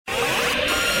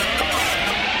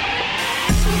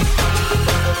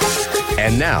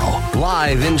And now,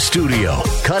 live in studio,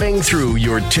 cutting through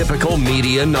your typical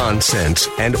media nonsense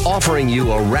and offering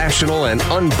you a rational and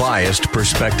unbiased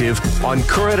perspective on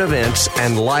current events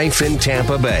and life in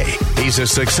Tampa Bay. He's a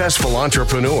successful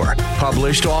entrepreneur,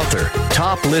 published author,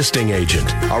 top listing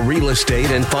agent, a real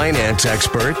estate and finance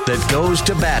expert that goes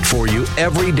to bat for you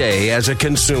every day as a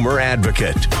consumer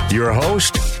advocate. Your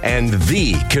host and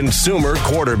the consumer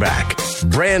quarterback,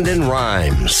 Brandon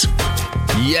Rhymes.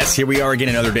 Yes, here we are again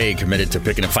another day committed to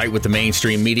picking a fight with the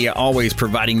mainstream media, always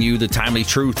providing you the timely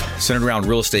truth centered around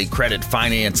real estate, credit,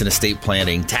 finance, and estate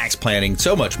planning, tax planning,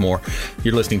 so much more.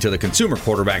 You're listening to the Consumer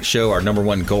Quarterback Show. Our number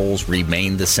one goals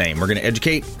remain the same. We're going to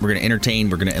educate, we're going to entertain,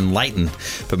 we're going to enlighten,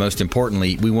 but most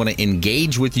importantly, we want to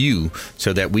engage with you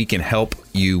so that we can help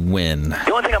you win.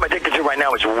 The only thing I'm addicted to right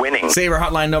now is winning. Save our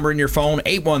hotline number in your phone,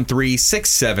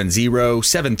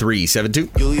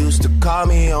 813-670-7372. You used to call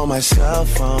me on my cell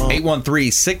phone.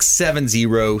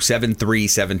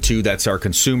 813-670-7372. That's our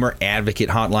consumer advocate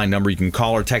hotline number. You can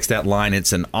call or text that line.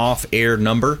 It's an off-air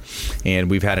number, and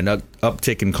we've had an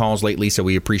uptick in calls lately, so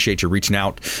we appreciate you reaching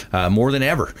out more than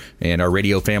ever. And our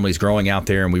radio family is growing out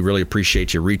there, and we really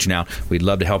appreciate you reaching out. We'd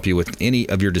love to help you with any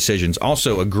of your decisions.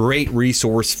 Also, a great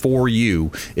resource for you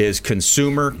is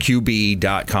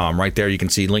ConsumerQB.com. Right there, you can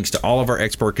see links to all of our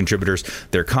expert contributors.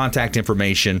 Their contact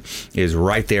information is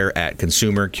right there at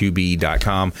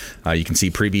ConsumerQB.com. You can see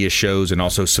previous shows and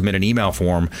also submit an email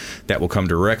form that will come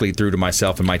directly through to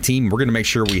myself and my team. We're going to make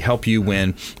sure we help you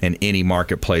win in any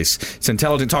marketplace. It's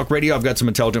Intelligent Talk Radio. I've got some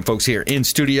intelligent folks here in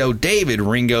studio. David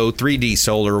Ringo, 3D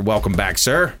Solar. Welcome back,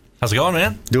 sir. How's it going,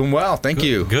 man? Doing well. Thank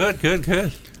you.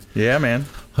 Good. Yeah, man.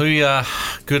 Good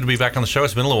to be back on the show.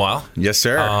 It's been a little while. Yes,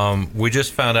 sir. We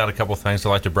just found out a couple things. I'd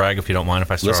like to brag, if you don't mind,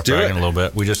 if I start off bragging a little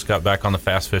bit. We just got back on the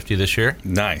Fast 50 this year.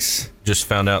 Nice. Just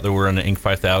found out that we're in the Inc.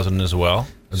 5000 as well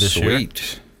this year.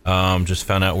 Sweet. Just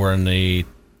found out we're in the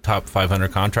top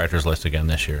 500 contractors list again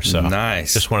this year. So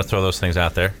nice. Just want to throw those things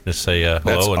out there. Just say hello.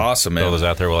 That's and awesome, man. Throw those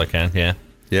out there while I can. Yeah.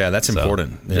 Yeah, that's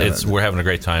important. Yeah. We're having a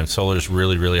great time. Solar is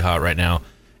really, really hot right now.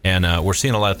 And we're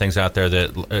seeing a lot of things out there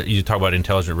that you talk about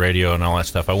intelligent radio and all that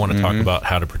stuff. I want to talk about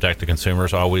how to protect the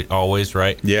consumers always,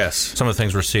 right? Yes. Some of the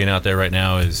things we're seeing out there right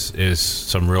now is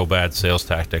some real bad sales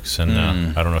tactics. And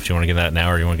I don't know if you want to get that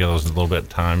now or you want to give those a little bit of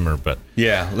time.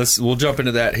 Yeah, we'll jump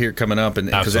into that here coming up. And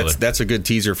because that's a good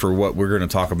teaser for what we're going to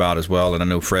talk about as well. And I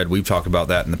know, Fred, we've talked about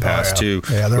that in the past, too.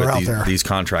 Yeah, they're out there. These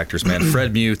contractors, man.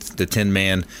 Fred Muth, the Tin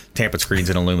Man, Tampa Screens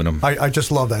and Aluminum. I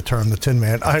just love that term, the Tin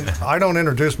Man. I don't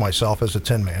introduce myself as a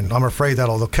Tin Man. I'm afraid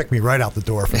they'll kick me right out the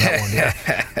door for that one. Yeah.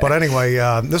 But anyway,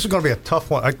 this is going to be a tough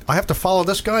one. I have to follow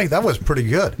this guy? That was pretty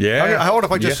good. Yeah. How about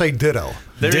if I just say ditto?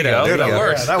 There you go. Ditto. That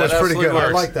works. Yeah, that was pretty good. Works.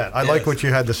 I like that. I like what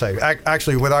you had to say.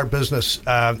 Actually, with our business,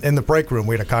 in the break room,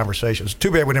 we had a conversation. It's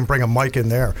too bad we didn't bring a mic in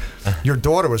there. Your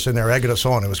daughter was in there egging us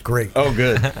on. It was great. Oh,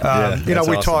 good.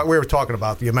 We were talking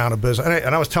about the amount of business.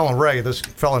 And I was telling Ray, this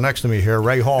fella next to me here,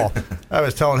 Ray Hall, I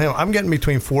was telling him, I'm getting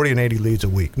between 40 and 80 leads a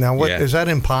week. Now, is that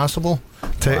impossible?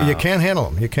 Wow. You can't handle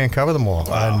them. You can't cover them all.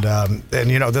 Wow.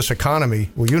 And this economy,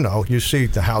 you see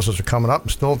the houses are coming up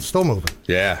and still moving.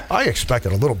 Yeah. I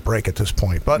expected a little break at this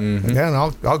point, but again,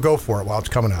 I'll go for it while it's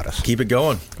coming at us. Keep it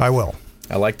going. I will.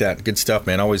 I like that. Good stuff,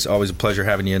 man. Always a pleasure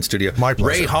having you in studio. My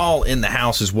pleasure. Ray Hall in the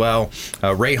house as well.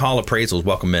 Ray Hall Appraisals,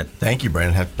 welcome in. Thank you,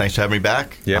 Brandon. Thanks for having me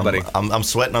back. Yeah, buddy. I'm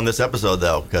sweating on this episode,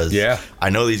 though, because I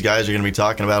know these guys are going to be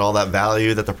talking about all that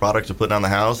value that the products are putting on the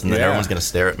house, and then everyone's going to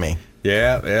stare at me.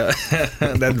 Yeah.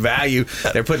 That value.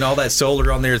 They're putting all that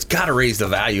solar on there. It's got to raise the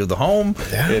value of the home.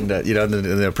 Yeah. And,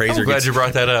 the appraiser I'm glad you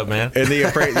brought that up, man. And and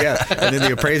then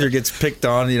the appraiser gets picked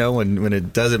on, when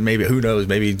it doesn't, maybe, who knows,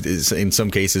 maybe in some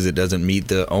cases it doesn't meet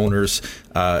the owners.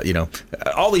 All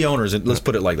the owners, let's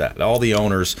put it like that. All the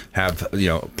owners have,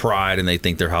 pride, and they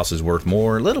think their house is worth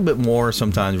more, a little bit more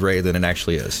sometimes, Ray, than it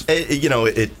actually is.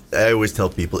 I always tell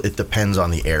people it depends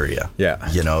on the area. Yeah.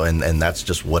 And that's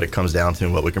just what it comes down to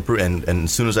and what we can prove. And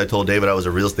as soon as I told David I was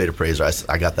a real estate appraiser,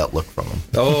 I got that look from him.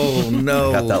 Oh,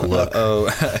 no. Got that look.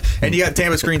 And you got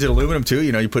Tampa Screens and Aluminum, too.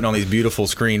 You're putting on these beautiful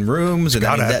screen rooms. And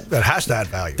that has to add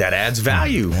value. That adds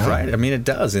value, right? I mean, it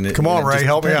does. And Come on, Ray,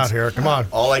 help me out here. Come on.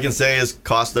 All I can say is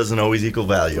cost doesn't always equal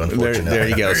value, unfortunately. There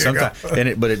you go.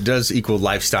 But it does equal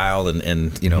lifestyle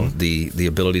and the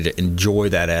ability to enjoy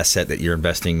that asset that you're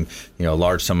investing, a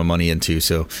large sum of money into.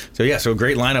 So a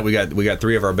great lineup. We got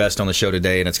three of our best on the show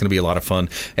today, and it's going to be a lot of fun.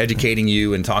 Education educating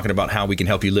you and talking about how we can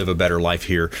help you live a better life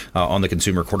here on the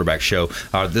Consumer Quarterback Show.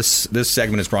 This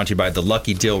segment is brought to you by the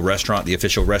Lucky Dill Restaurant, the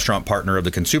official restaurant partner of the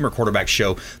Consumer Quarterback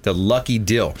Show. The Lucky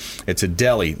Dill. It's a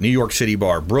deli, New York City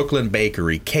bar, Brooklyn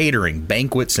bakery, catering,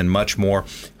 banquets, and much more.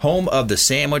 Home of the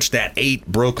sandwich that ate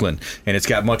Brooklyn. And it's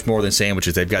got much more than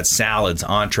sandwiches. They've got salads,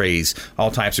 entrees,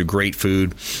 all types of great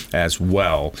food as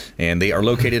well. And they are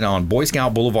located on Boy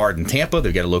Scout Boulevard in Tampa.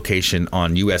 They've got a location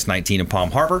on US 19 in Palm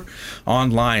Harbor.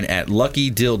 Online at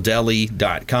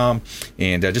luckydilldeli.com.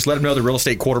 And just let them know the Real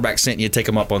Estate Quarterback sent you. Take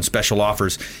them up on special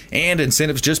offers and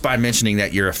incentives just by mentioning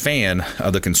that you're a fan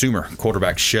of the Consumer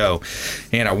Quarterback Show.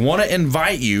 And I want to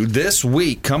invite you this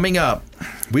week coming up.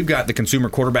 We've got the Consumer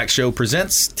Quarterback Show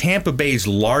presents Tampa Bay's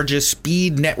largest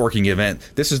speed networking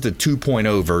event. This is the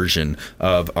 2.0 version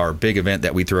of our big event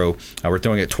that we throw. We're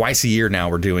throwing it twice a year now.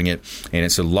 We're doing it, and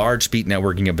it's a large speed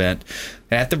networking event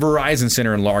at the Verizon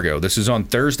Center in Largo. This is on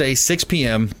Thursday, 6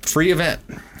 p.m., free event.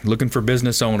 Looking for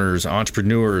business owners,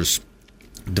 entrepreneurs,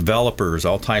 developers,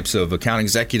 all types of account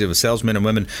executives, salesmen and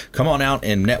women. Come on out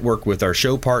and network with our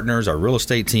show partners, our real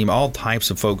estate team, all types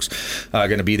of folks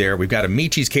going to be there. We've got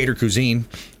Amici's Cater Cuisine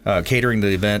catering the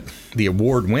event, the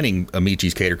award-winning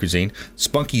Amici's Cater Cuisine.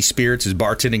 Spunky Spirits is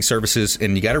bartending services,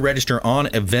 and you got to register on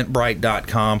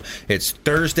eventbrite.com. It's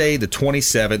Thursday the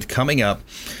 27th coming up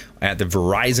at the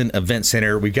Verizon Event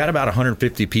Center. We've got about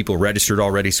 150 people registered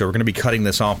already, so we're going to be cutting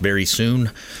this off very soon.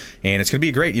 And it's going to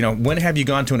be great. You know, when have you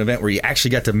gone to an event where you actually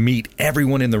got to meet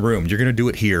everyone in the room? You're going to do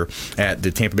it here at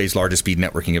the Tampa Bay's largest speed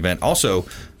networking event. Also,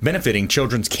 benefiting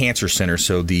Children's Cancer Center.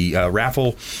 So the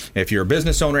raffle, if you're a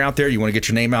business owner out there, you want to get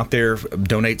your name out there,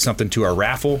 donate something to our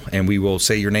raffle, and we will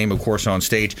say your name, of course, on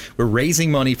stage. We're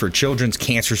raising money for Children's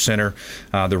Cancer Center.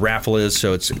 The raffle is,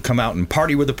 so it's come out and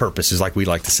party with a purpose, is like we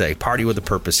like to say. Party with a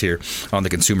purpose here on the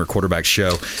Consumer Quarterback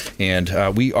Show.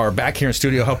 And we are back here in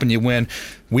studio helping you win.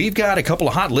 We've got a couple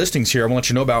of hot listings here I want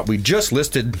you to know about. We just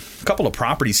listed a couple of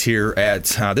properties here at,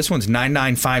 this one's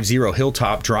 9950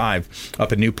 Hilltop Drive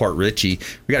up in Newport Richey.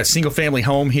 We got a single-family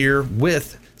home here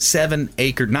with 9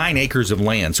 acres of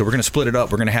land. So we're going to split it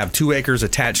up. We're going to have 2 acres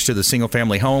attached to the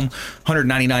single-family home,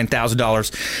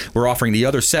 $199,000. We're offering the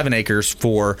other 7 acres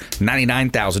for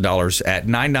 $99,000 at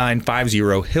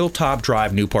 9950 Hilltop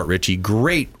Drive, Newport Richey.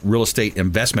 Great real estate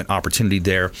investment opportunity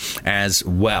there as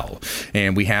well.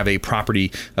 And we have a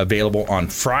property available on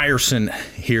Frierson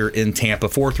here in Tampa,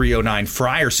 4309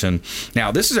 Frierson.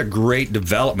 Now, this is a great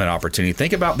development opportunity.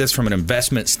 Think about this from an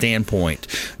investment standpoint.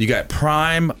 You got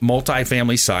prime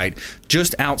multifamily site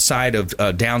just outside of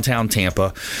downtown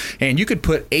Tampa, and you could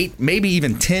put 8, maybe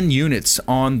even 10 units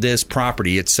on this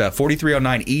property. It's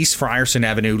 4309 East Frierson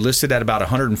Avenue, listed at about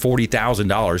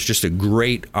 $140,000. Just a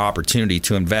great opportunity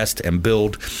to invest and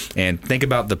build, and think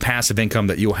about the passive income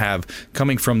that you'll have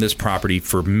coming from this property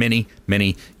for many,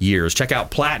 many years. Check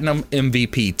out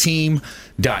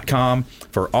PlatinumMVPTeam.com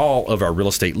for all of our real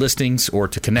estate listings, or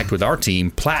to connect with our team,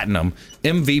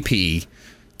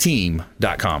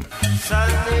 PlatinumMVPTeam.com.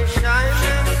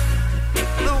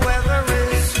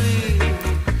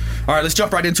 All right, let's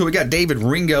jump right into it. We got David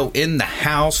Ringo in the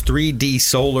house. 3D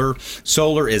Solar.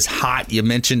 Solar is hot. You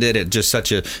mentioned it. It's just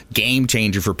such a game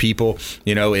changer for people,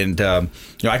 and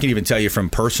I can even tell you from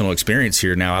personal experience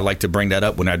here now, I like to bring that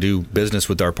up when I do business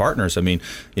with our partners. I mean,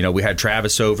 we had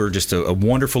Travis over, just a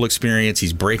wonderful experience.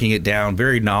 He's breaking it down,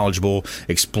 very knowledgeable,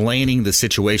 explaining the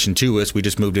situation to us. We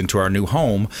just moved into our new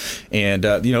home, and,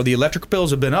 the electric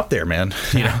bills have been up there, man.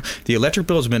 The electric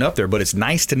bills have been up there, but it's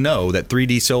nice to know that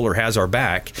 3D Solar has our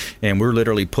back, and we're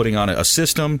literally putting on a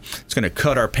system. It's going to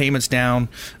cut our payments down,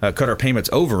 cut our payments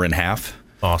over in half.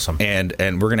 Awesome. And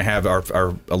we're going to have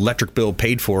our electric bill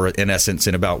paid for, in essence,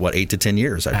 in about, 8 to 10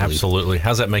 years, I believe. Absolutely.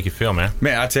 How's that make you feel, man?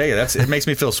 Man, I tell you, it makes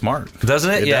me feel smart. Doesn't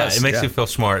it? Does. It makes you feel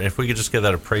smart. If we could just get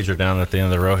that appraiser down at the end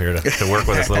of the row here to work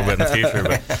with us a little bit in the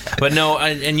future. But no,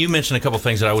 and you mentioned a couple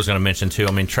things that I was going to mention, too.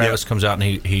 I mean, Travis comes out and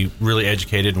he really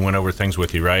educated and went over things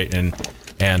with you, right? And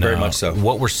very much so.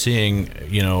 What we're seeing,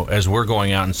 as we're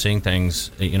going out and seeing things,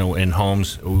 in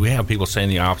homes, we have people saying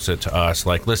the opposite to us.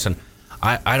 Like, listen,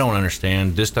 I don't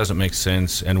understand. This doesn't make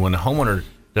sense. And when the homeowner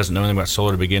doesn't know anything about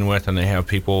solar to begin with, and they have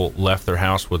people left their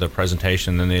house with a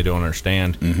presentation, then they don't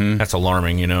understand. Mm-hmm. That's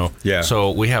alarming, Yeah.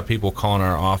 So we have people calling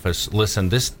our office. Listen,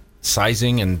 this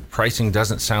sizing and pricing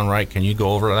doesn't sound right. Can you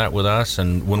go over that with us?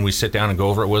 And when we sit down and go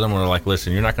over it with them, we're like,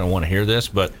 listen, you're not going to want to hear this,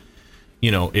 but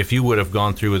if you would have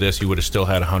gone through with this, you would have still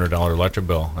had a $100 electric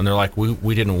bill. And they're like,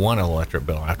 we didn't want an electric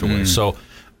bill afterwards. So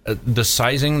the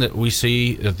sizing that we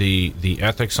see, the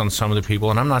ethics on some of the people,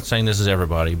 and I'm not saying this is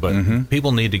everybody, but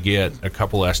people need to get a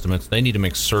couple estimates. They need to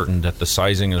make certain that the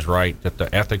sizing is right, that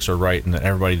the ethics are right, and that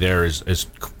everybody there is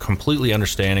completely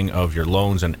understanding of your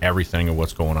loans and everything of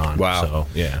what's going on. Wow. So,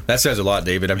 yeah. That says a lot,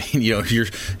 David. I mean,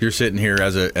 you're sitting here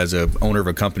as a owner of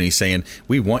a company saying,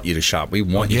 we want you to shop. We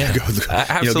want you to go through,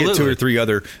 absolutely. Get 2 or 3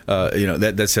 other,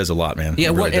 that says a lot, man. Yeah,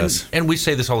 it really does. And we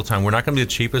say this all the time. We're not going to be the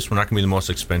cheapest. We're not going to be the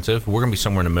most expensive. We're going to be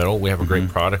somewhere in the middle. We have a great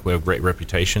product. We have a great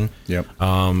reputation. Yep.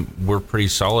 We're pretty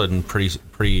solid and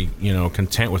pretty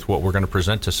content with what we're going to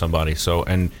present to somebody. So,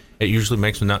 and it usually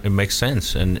makes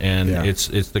sense. And it's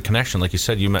the connection. Like you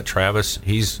said, you met Travis.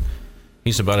 He's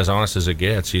about as honest as it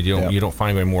gets. You don't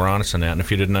find anybody more honest than that. And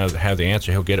if you didn't have the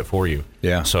answer, he'll get it for you.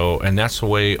 Yeah. So, and that's the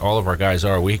way all of our guys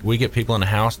are. We get people in the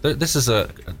house.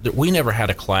 We never had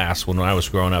a class when I was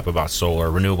growing up about solar,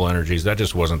 renewable energies. That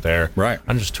just wasn't there. Right.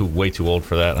 I'm just way too old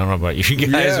for that. I don't know about you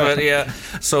guys, but yeah.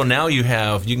 So now you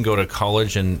can go to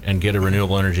college and get a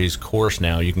renewable energies course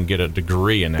now. You can get a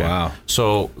degree in that. Wow.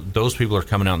 So those people are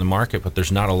coming out in the market, but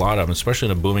there's not a lot of them, especially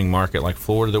in a booming market like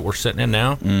Florida that we're sitting in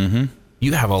now. Mm-hmm.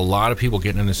 You have a lot of people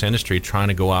getting in this industry trying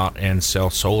to go out and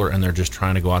sell solar, and they're just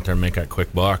trying to go out there and make that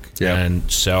quick buck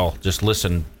and sell. Just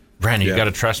listen, Brandon, you got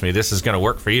to trust me. This is going to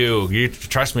work for you. You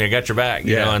trust me. I got your back.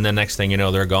 You know, and then next thing you know,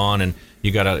 they're gone, and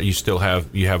you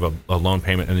have a loan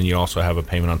payment, and then you also have a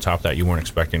payment on top of that you weren't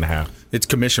expecting to have. It's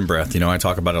commission breath. I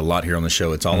talk about it a lot here on the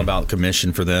show. It's all about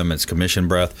commission for them. It's commission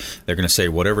breath. They're going to say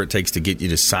whatever it takes to get you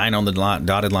to sign on the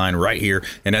dotted line right here.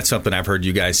 And that's something I've heard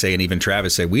you guys say, and even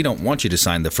Travis say, we don't want you to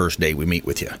sign the first day we meet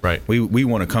with you. Right. We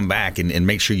want to come back and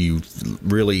make sure you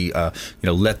really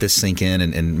let this sink in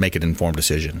and make an informed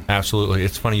decision. Absolutely.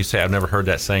 It's funny you say I've never heard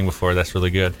that saying before. That's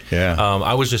really good. Yeah.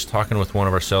 I was just talking with one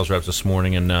of our sales reps this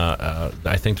morning, and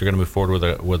I think they're going to move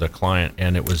forward with a client,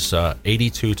 and it was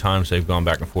 82 times they've gone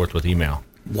back and forth with email.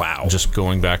 Wow. Just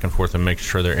going back and forth and making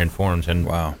sure they're informed. And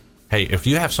wow. Hey, if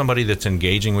you have somebody that's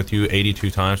engaging with you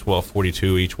 82 times,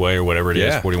 42 each way or whatever it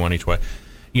is, 41 each way,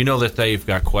 you know that they've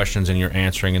got questions and you're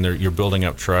answering and you're building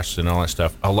up trust and all that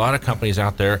stuff. A lot of companies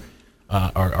out there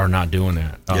are not doing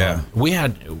that. We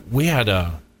had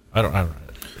a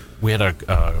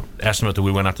estimate that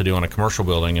we went out to do on a commercial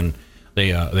building, and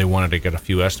they wanted to get a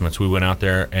few estimates. We went out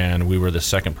there and we were the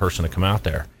second person to come out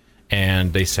there,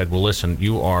 and they said, well, listen,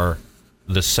 you are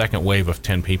the second wave of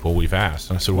 10 people we've asked.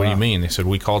 And I said, what do you mean? They said,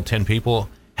 we called 10 people,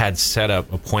 had set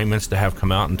up appointments to have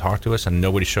come out and talk to us, and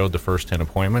nobody showed the first 10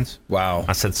 appointments. Wow.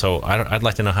 I said, so I'd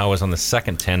like to know how I was on the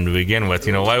second 10 to begin with.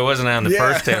 Why wasn't I on the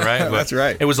first 10, right? But that's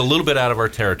right. It was a little bit out of our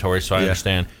territory, so I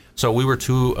understand. So we were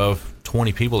 2 of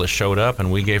 20 people that showed up,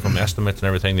 and we gave them estimates and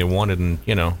everything they wanted, and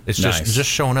it's just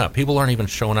showing up. People aren't even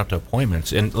showing up to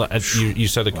appointments. And you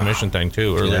said the commission thing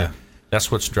too earlier. Yeah. That's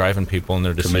what's driving people in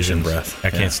their decisions. Commission breath.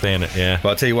 I can't stand it. Yeah.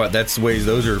 Well, I'll tell you what. That's ways.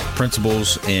 Those are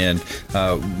principles and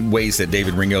ways that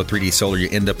David Ringo, 3D Solar, you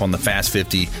end up on the Fast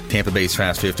 50, Tampa Bay's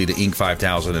Fast 50, the Inc.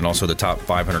 5000, and also the top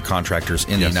 500 contractors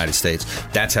in the United States.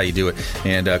 That's how you do it.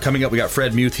 And coming up, we got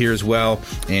Fred Muth here as well,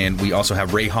 and we also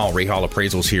have Ray Hall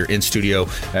Appraisals here in studio.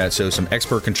 So some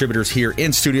expert contributors here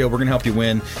in studio. We're going to help you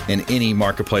win in any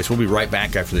marketplace. We'll be right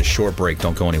back after this short break.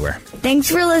 Don't go anywhere.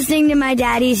 Thanks for listening to My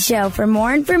Daddy's Show. For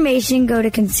more information, go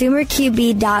to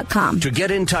ConsumerQB.com. To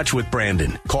get in touch with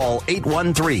Brandon, call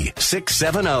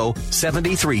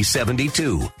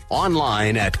 813-670-7372.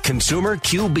 Online at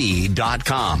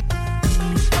ConsumerQB.com.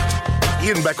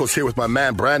 Ian Beckles here with my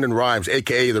man, Brandon Rhymes,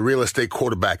 a.k.a. the real estate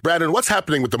quarterback. Brandon, what's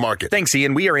happening with the market? Thanks,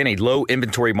 Ian. We are in a low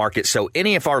inventory market, so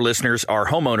any of our listeners are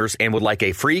homeowners and would like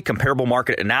a free comparable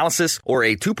market analysis or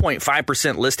a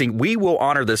 2.5% listing, we will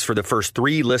honor this for the first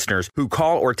 3 listeners who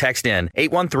call or text in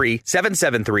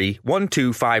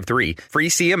 813-773-1253. Free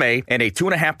CMA and a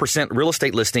 2.5% real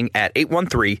estate listing at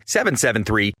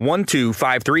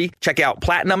 813-773-1253. Check out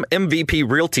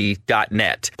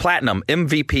PlatinumMVPRealty.net.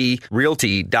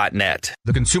 PlatinumMVPRealty.net.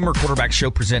 The Consumer Quarterback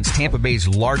Show presents Tampa Bay's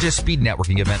largest speed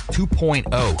networking event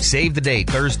 2.0. Save the date,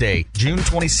 Thursday, June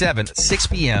 27th, 6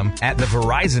 p.m. at the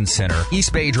Verizon Center,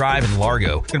 East Bay Drive in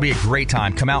Largo. It's going to be a great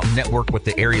time. Come out and network with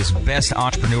the area's best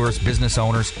entrepreneurs, business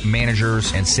owners,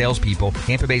 managers, and salespeople.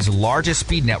 Tampa Bay's largest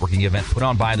speed networking event put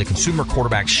on by the Consumer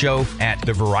Quarterback Show at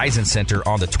the Verizon Center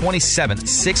on the 27th,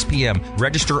 6 p.m.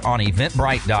 Register on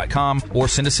eventbrite.com or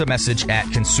send us a message at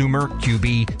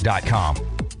consumerqb.com.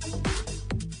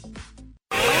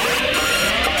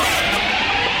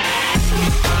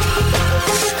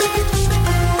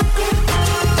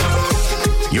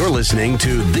 You're listening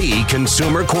to The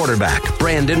Consumer Quarterback,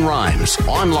 Brandon Rhymes,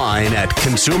 online at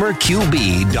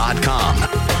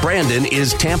consumerqb.com. Brandon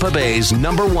is Tampa Bay's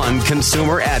 #1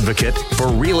 consumer advocate for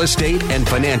real estate and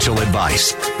financial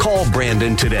advice. Call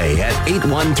Brandon today at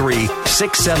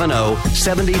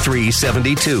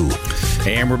 813-670-7372.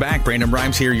 And we're back. Brandon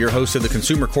Rhymes here, your host of the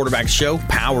Consumer Quarterback Show,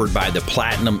 powered by the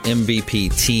Platinum MVP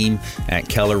team at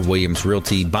Keller Williams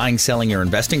Realty. Buying, selling, or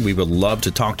investing, we would love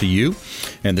to talk to you.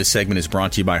 And this segment is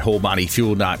brought to you by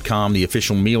WholeBodyFuel.com, the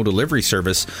official meal delivery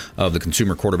service of the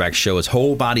Consumer Quarterback Show. Is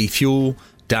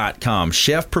WholeBodyFuel.com.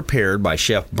 Chef prepared by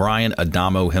Chef Brian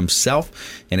Adamo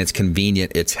himself, and it's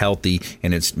convenient, it's healthy,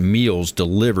 and it's meals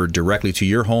delivered directly to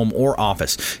your home or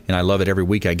office. And I love it. Every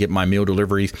week I get my meal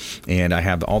deliveries, and I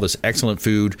have all this excellent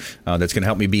food that's going to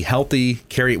help me be healthy,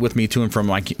 carry it with me to and from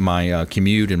my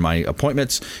commute and my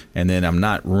appointments, and then I'm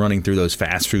not running through those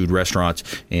fast food restaurants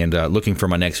and looking for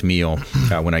my next meal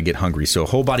when I get hungry. So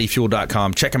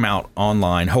WholeBodyFuel.com, check them out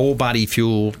online,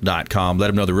 WholeBodyFuel.com. Let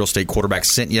them know the Real Estate Quarterback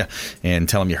sent you, and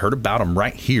tell them you heard about them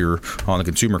right here on the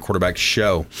Consumer Quarterback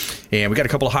Show. And we got a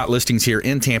couple of hot listings here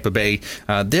in Tampa Bay.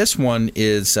 This one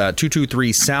is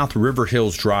 223 South River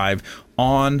Hills Drive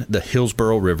on the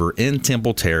Hillsborough River in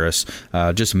Temple Terrace,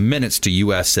 just minutes to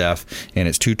USF, and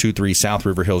it's 223 South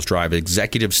River Hills Drive,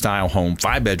 executive style home,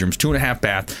 5 bedrooms, 2.5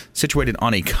 bath, situated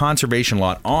on a conservation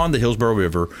lot on the Hillsborough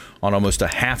River on almost a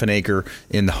half an acre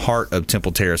in the heart of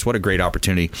Temple Terrace. What a great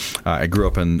opportunity. I grew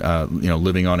up in,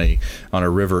 living on a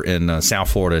river in South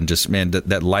Florida, and just, man,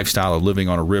 that lifestyle of living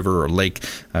on a river or lake,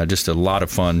 just a lot of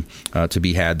fun to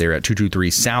be had there at 223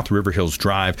 South River Hills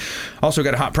Drive. Also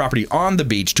got a hot property on the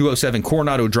beach, 207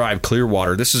 Coronado Drive,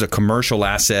 Clearwater. This is a commercial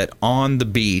asset on the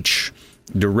beach,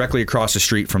 directly across the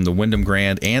street from the Wyndham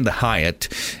Grand and the Hyatt.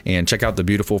 And check out the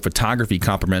beautiful photography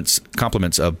compliments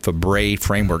of Fabre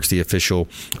Frameworks, the official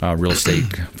real estate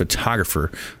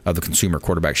photographer of the Consumer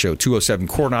Quarterback Show. 207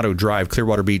 Coronado Drive,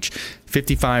 Clearwater Beach,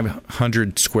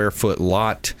 5,500 square foot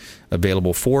lot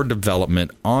available for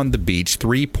development on the beach.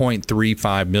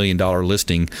 $3.35 million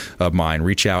listing of mine.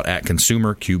 Reach out at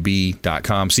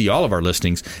consumerqb.com. See all of our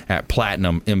listings at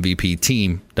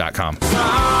platinummvpteam.com.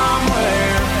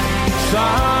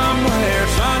 Somewhere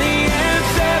sunny and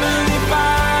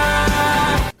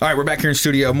 75. All right, we're back here in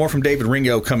studio. More from David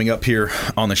Ringo coming up here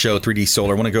on the show, 3D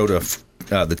Solar. I want to go to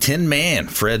the Tin Man,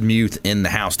 Fred Muth, in the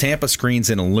house. Tampa Screens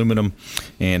and Aluminum,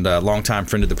 and longtime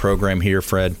friend of the program here,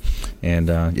 Fred. And,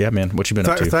 yeah, man, what you been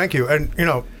up to? Thank you. And,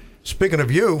 speaking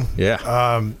of you,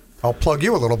 I'll plug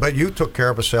you a little bit. You took care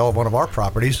of a sale of one of our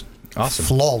properties. Awesome.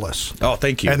 Flawless. Oh,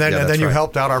 thank you. And then you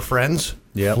helped out our friends.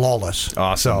 Yep. Flawless.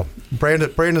 Awesome. So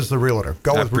Brandon's the realtor.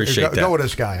 Go with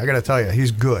this guy. I got to tell you,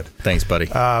 he's good. Thanks, buddy.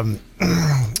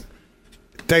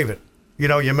 David,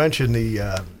 you mentioned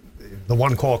the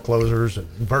one call closers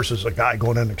versus a guy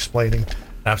going in and explaining.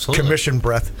 Absolutely. Commission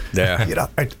breath. Yeah.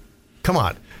 Come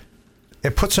on.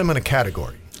 It puts him in a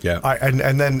category. Yeah.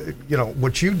 And then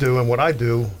what you do and what I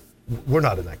do, we're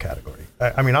not in that category.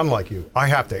 I mean, I'm like you. I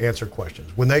have to answer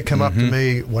questions when they come up to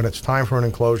me when it's time for an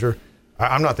enclosure.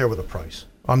 I'm not there with a price.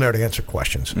 I'm there to answer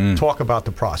questions, talk about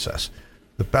the process.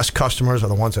 The best customers are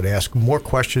the ones that ask more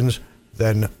questions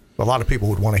than a lot of people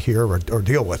would want to hear or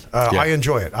deal with. I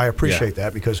enjoy it. I appreciate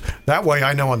that, because that way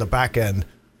I know on the back end,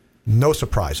 no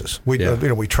surprises. We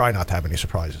try not to have any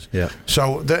surprises. Yeah.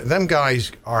 So them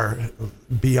guys are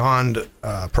beyond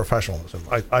professionalism.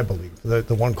 I believe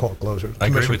the one call closer, I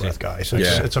agree with you, you guys.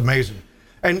 It's amazing,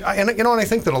 and I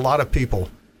think that a lot of people,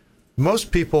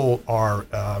 most people are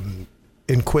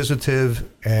inquisitive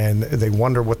and they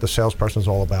wonder what the salesperson's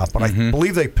all about. But I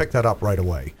believe they pick that up right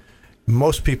away.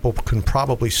 Most people can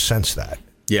probably sense that.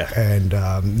 Yeah. And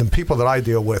the people that I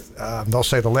deal with, they'll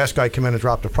say, the last guy came in and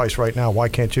dropped the price right now. Why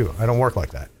can't you? I don't work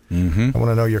like that. I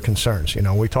want to know your concerns.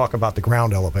 We talk about the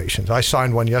ground elevations. I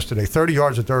signed one yesterday. 30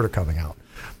 yards of dirt are coming out.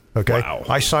 Okay. Wow.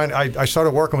 I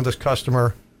started working with this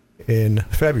customer in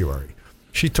February.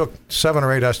 She took 7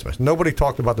 or 8 estimates. Nobody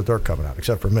talked about the dirt coming out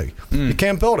except for me. You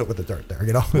can't build it with the dirt there,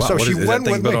 Wow. So she went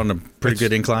with me. On a pretty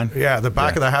good incline. Yeah, the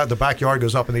back of the house, the backyard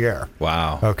goes up in the air.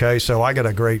 Wow. Okay, so I got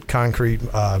a great concrete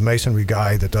masonry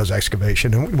guy that does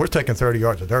excavation, and we're taking 30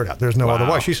 yards of dirt out. There's no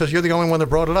other way. She says, "You're the only one that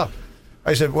brought it up."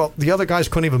 I said, "Well, the other guys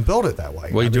couldn't even build it that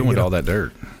way." What are you doing with all that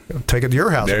dirt? Take it to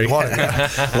your house if you want it.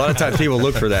 A lot of times people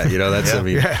look for that. That's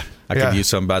I could use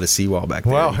some by the seawall back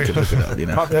there. Well, you could look it up,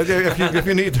 if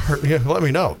you need dirt, let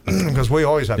me know, because we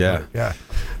always have dirt. Yeah.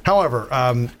 However,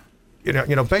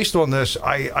 based on this,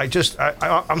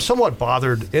 I'm somewhat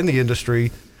bothered in the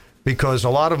industry because a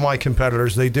lot of my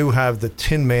competitors, they do have the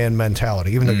Tin Man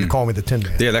mentality, even though you call me the Tin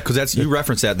Man. Yeah, because you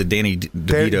referenced that, the Danny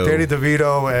DeVito. Danny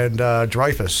DeVito and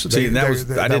Dreyfus.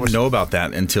 I didn't know about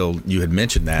that until you had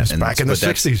mentioned that. Back in the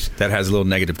 60s. That has a little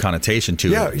negative connotation to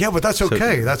it. Yeah, but that's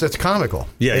okay. It's comical.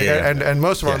 Yeah. And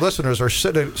most of our listeners are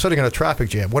sitting in a traffic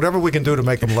jam. Whatever we can do to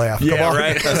make them laugh. Yeah, come on,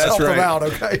 right. let's help them out,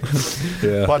 okay?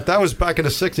 Yeah. But that was back in the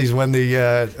 60s when the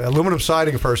aluminum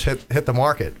siding first hit the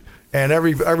market. And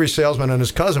every salesman and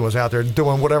his cousin was out there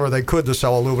doing whatever they could to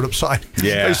sell aluminum siding.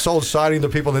 Yeah. They sold siding to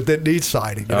people that didn't need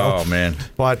siding. You know? Oh, man.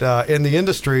 But in the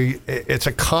industry, it's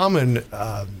a common,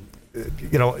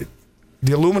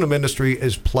 the aluminum industry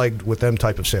is plagued with them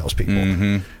type of salespeople.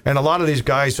 Mm-hmm. And a lot of these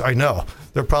guys, I know,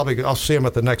 they're probably, I'll see them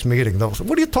at the next meeting. They'll say,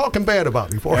 what are you talking bad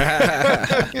about before?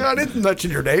 I didn't mention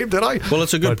your name, did I? Well,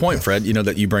 it's a good point, Fred,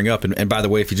 that you bring up. And by the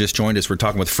way, if you just joined us, we're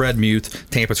talking with Fred Muth,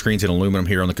 Tampa Screens and Aluminum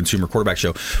here on the Consumer Quarterback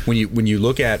Show. When you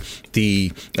look at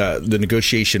the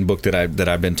negotiation book that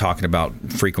I've been talking about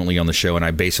frequently on the show, and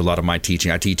I base a lot of my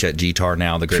teaching. I teach at GTAR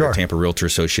now, the Greater Tampa Realtor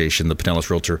Association, the Pinellas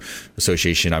Realtor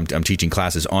Association. I'm teaching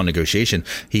classes on negotiation.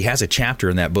 He has a chapter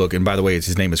in that book, and by the way,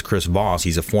 his name is Chris Voss.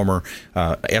 He's a former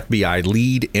FBI lead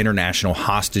international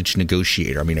hostage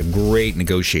negotiator. I mean, a great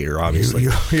negotiator, obviously.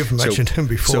 You've mentioned him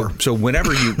before. So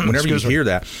whenever you hear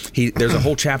that, there's a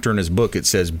whole chapter in his book. It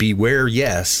says, "Beware,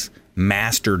 yes,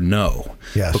 master no."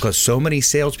 Yes. Because so many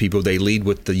salespeople, they lead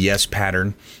with the yes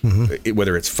pattern,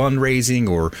 whether it's fundraising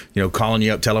or calling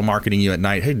you up, telemarketing you at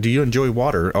night. Hey, do you enjoy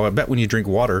water? Oh, I bet when you drink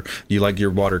water, you like your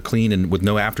water clean and with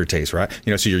no aftertaste, right?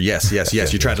 So you're yes.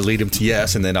 You try to lead them to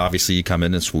yes, and then obviously you come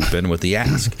in and swoop in with the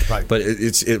ask. Right. But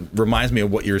it reminds me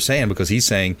of what you're saying, because he's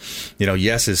saying,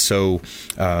 yes is so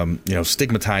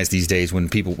stigmatized these days when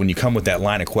you come with that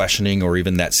line of questioning or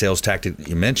even that sales tactic that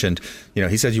you mentioned.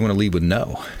 He says you want to lead with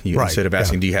no. Instead of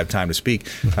asking, do you have time to speak,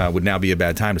 would now be a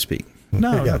bad time to speak.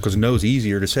 No, because no's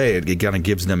easier to say. It kind of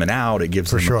gives them an out. It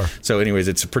gives them. Sure. So, anyways,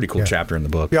 it's a pretty cool chapter in the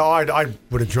book. Yeah, I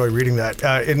would enjoy reading that.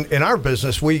 In our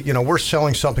business, we're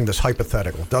selling something that's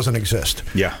hypothetical, doesn't exist.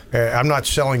 Yeah. I'm not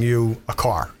selling you a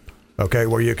car, okay,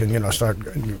 where you can start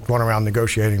going around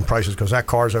negotiating prices because that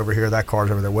car's over here, that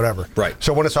car's over there, whatever. Right.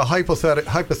 So when it's a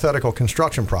hypothetical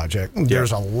construction project,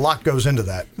 there's a lot goes into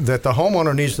that the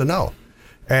homeowner needs to know.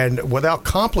 And without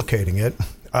complicating it,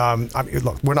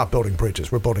 look, we're not building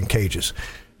bridges, we're building cages.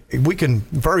 We can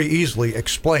very easily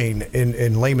explain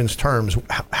in layman's terms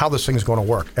how this thing is going to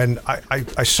work. And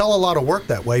I sell a lot of work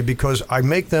that way because I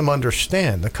make them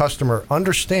understand, the customer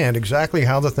understand exactly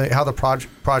how the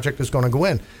project is going to go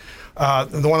in.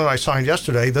 The one that I signed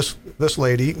yesterday, this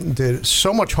lady did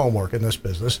so much homework in this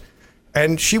business.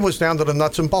 And she was down to the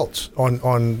nuts and bolts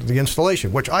on the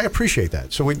installation, which I appreciate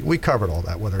that. So we covered all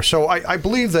that with her. So I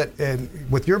believe that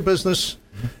with your business,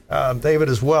 David,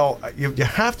 as well, you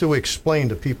have to explain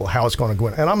to people how it's going to go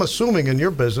in. And I'm assuming in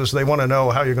your business, they want to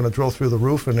know how you're going to drill through the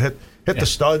roof and hit the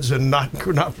studs and not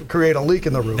create a leak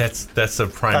in the roof. That's a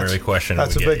primary question.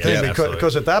 That's a big thing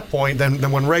because at that point,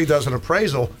 then when Ray does an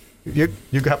appraisal, you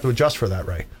have to adjust for that,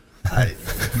 Ray.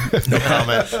 No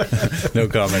comment. No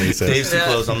comment, he says. Dave's too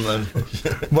close on them.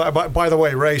 By the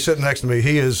way, Ray sitting next to me,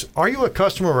 he is. Are you a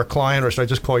customer or a client, or should I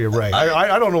just call you Ray?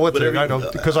 I don't know what to. I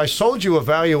don't, because I sold you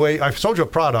I sold you a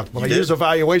product, but I used a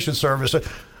valuation service.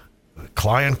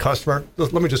 Client, customer.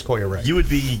 Let me just call you Ray. You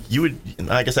would.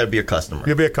 I guess I'd be a customer.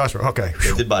 You'd be a customer. Okay.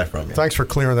 I did buy from you. Thanks for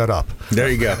clearing that up. There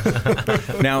you go.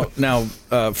 Now,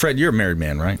 Fred, you're a married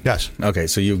man, right? Yes. Okay,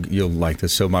 so you'll like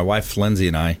this. So my wife Lindsay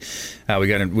and I, we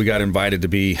got invited to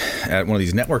be at one of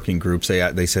these networking groups.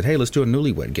 They said, hey, let's do a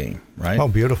newlywed game, right? Oh,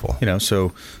 beautiful.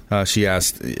 So she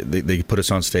asked. They put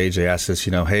us on stage. They asked us,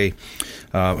 hey,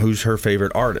 who's her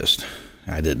favorite artist?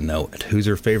 I didn't know it. Who's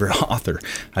her favorite author?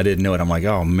 I didn't know it. I'm like,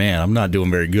 oh man, I'm not doing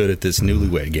very good at this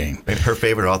newlywed game. And her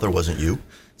favorite author wasn't you?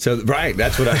 So right,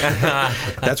 that's what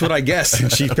I guessed.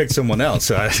 And she picked someone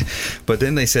else. But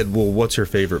then they said, well, what's her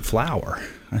favorite flower?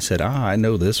 I said, I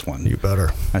know this one. You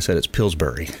better. I said, it's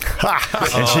Pillsbury.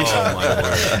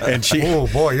 And she, oh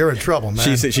boy, you're in trouble,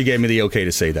 man. She gave me the okay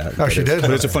to say that. Oh, she did.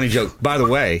 But it's a funny joke. By the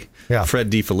way, Fred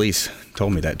DeFelice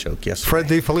told me that joke yesterday. Fred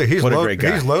DeFelice, he's a great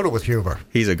guy. He's loaded with humor.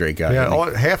 He's a great guy.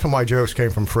 Yeah, half of my jokes came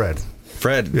from Fred.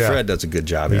 Fred does a good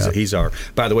job. He's our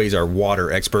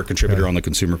water expert contributor on the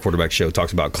Consumer Quarterback Show.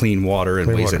 Talks about clean water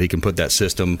and ways that he can put that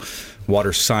system.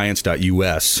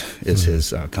 Waterscience.us is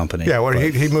his company. Yeah, well,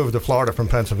 he moved to Florida from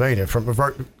Pennsylvania, from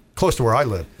close to where I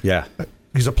live. Yeah,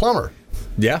 he's a plumber.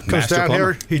 Yeah, comes down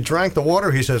here. He drank the water.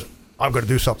 He says, I'm going to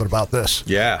do something about this.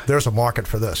 Yeah. There's a market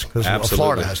for this because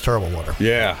Florida has terrible water.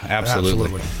 Yeah,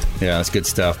 absolutely. Yeah, that's good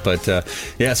stuff. But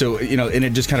so, and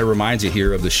it just kind of reminds you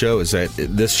here of the show is that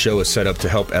this show is set up to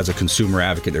help as a consumer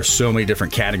advocate. There's so many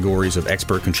different categories of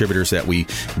expert contributors that we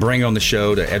bring on the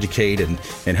show to educate and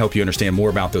help you understand more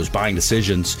about those buying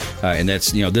decisions. And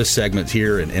that's, this segment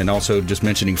here. And also just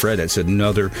mentioning Fred, that's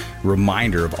another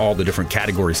reminder of all the different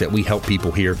categories that we help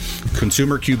people here.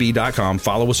 ConsumerQB.com.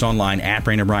 Follow us online at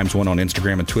Brandon Rhymes 1 on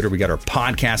Instagram and Twitter. We got our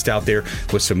podcast out there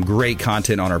with some great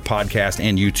content on our podcast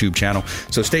and YouTube channel.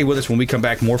 So stay with us when we come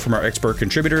back. More from our expert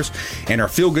contributors and our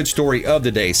feel-good story of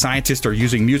the day. Scientists are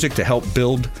using music to help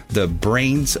build the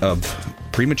brains of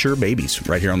premature babies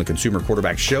right here on the Consumer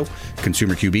Quarterback Show,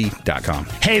 ConsumerQB.com.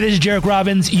 Hey, this is Jarek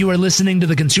Robbins. You are listening to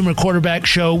the Consumer Quarterback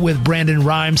Show with Brandon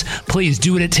Rhymes. Please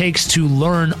do what it takes to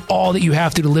learn all that you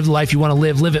have to live the life you want to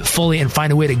live it fully, and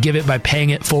find a way to give it by paying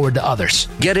it forward to others.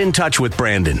 Get in touch with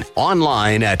Brandon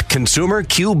online at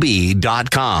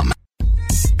ConsumerQB.com.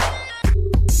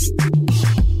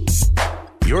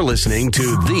 You're listening to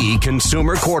the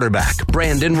Consumer Quarterback,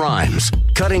 Brandon Rhymes,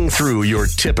 cutting through your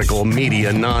typical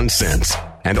media nonsense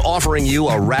and offering you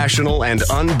a rational and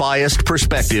unbiased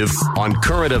perspective on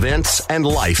current events and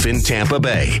life in Tampa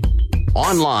Bay.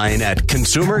 Online at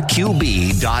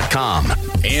ConsumerQB.com.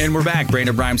 And we're back.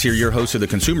 Brandon Rhymes here, your host of the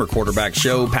Consumer Quarterback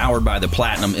Show, powered by the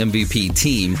Platinum MVP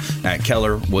team at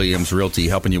Keller Williams Realty,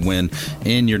 helping you win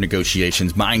in your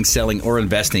negotiations, buying, selling, or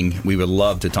investing. We would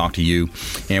love to talk to you.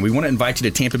 And we want to invite you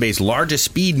to Tampa Bay's largest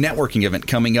speed networking event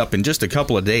coming up in just a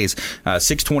couple of days,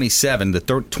 6/27, the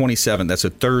 27th, that's a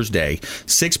Thursday,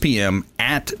 6 p.m.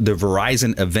 at the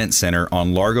Verizon Event Center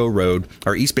on Largo Road,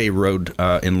 or East Bay Road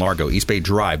in Largo, East Bay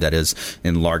Drive, that is,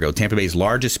 in Largo. Tampa Bay's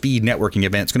largest speed networking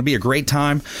event. It's going to be a great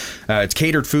time. It's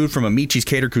catered food from Amici's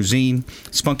Catered Cuisine.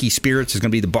 Spunky Spirits is going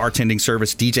to be the bartending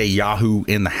service. DJ Yahoo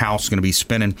in the house is going to be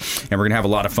spinning, and we're going to have a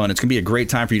lot of fun. It's going to be a great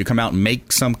time for you to come out and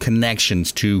make some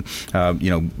connections to,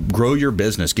 grow your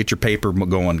business, get your paper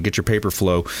going, get your paper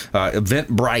flow.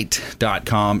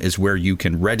 Eventbrite.com is where you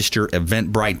can register.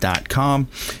 Eventbrite.com,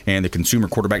 and the Consumer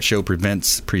Quarterback Show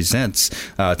presents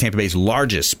Tampa Bay's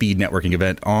largest speed networking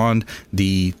event on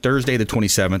the Thursday, the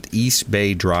 27th, East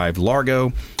Bay Drive,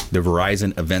 Largo, the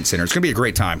Verizon Event Center. It's going to be a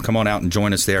great time. Come on out and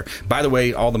join us there. By the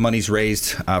way, all the money's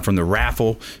raised from the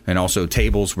raffle and also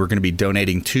tables we're going to be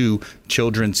donating to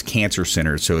Children's Cancer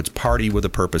Center. So it's party with a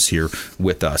purpose here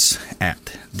with us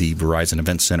at the Verizon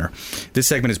Event Center. This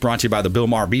segment is brought to you by the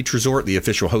Bilmar Beach Resort, the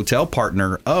official hotel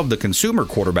partner of the Consumer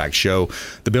Quarterback Show.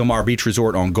 The Bilmar Beach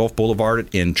Resort on Gulf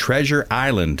Boulevard in Treasure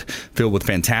Island, filled with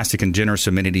fantastic and generous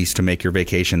amenities to make your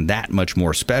vacation that much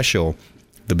more special.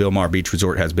 The Bilmar Beach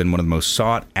Resort has been one of the most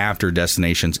sought-after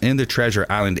destinations in the Treasure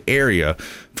Island area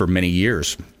for many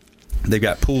years. They've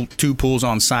got two pools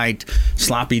on site,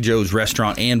 Sloppy Joe's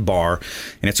restaurant and bar,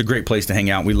 and it's a great place to hang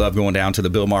out. We love going down to the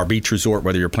Bilmar Beach Resort,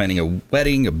 whether you're planning a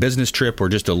wedding, a business trip, or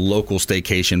just a local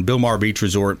staycation. Bilmar Beach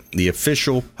Resort, the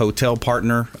official hotel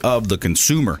partner of the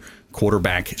Consumer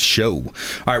Quarterback Show. All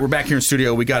right, we're back here in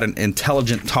studio. We got an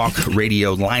intelligent talk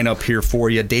radio lineup here for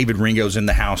you. David Ringo's in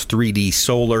the house, 3D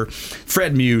Solar.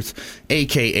 Fred Muth,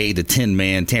 a.k.a. the Tin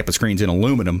Man, Tampa Screens and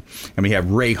Aluminum. And we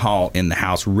have Ray Hall in the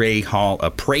house, Ray Hall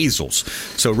Appraisals.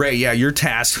 So, Ray, you're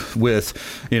tasked with,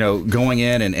 going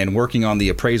in and working on the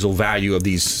appraisal value of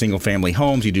these single-family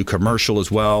homes. You do commercial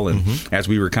as well. And as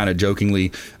we were kind of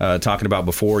jokingly talking about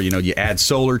before, you add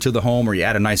solar to the home, or you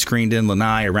add a nice screened-in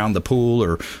lanai around the pool,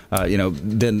 or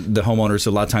then the homeowners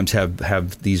a lot of times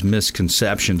have these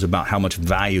misconceptions about how much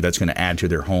value that's going to add to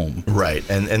their home. Right,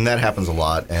 and that happens a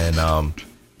lot. And,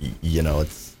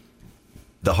 it's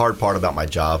the hard part about my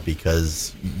job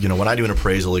because, when I do an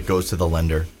appraisal, it goes to the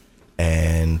lender.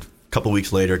 And a couple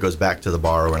weeks later, it goes back to the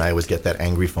borrower, and I always get that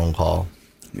angry phone call.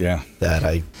 Yeah, that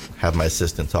I have my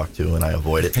assistant talk to, and I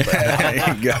avoid it. But,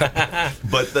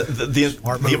 but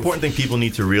the important thing people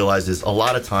need to realize is a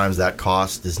lot of times that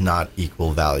cost does not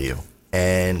equal value.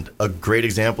 And a great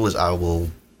example is I will,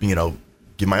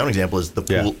 give my own example is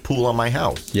the pool on my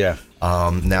house. Yeah.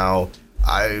 Now,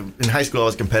 in high school I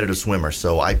was a competitive swimmer,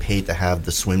 so I paid to have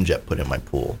the swim jet put in my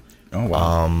pool. Oh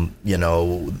wow!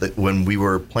 When we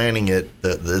were planning it,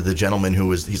 the gentleman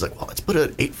he's like, well, let's put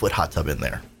an 8-foot hot tub in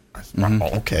there.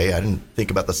 Okay, I didn't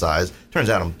think about the size. Turns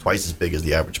out I'm twice as big as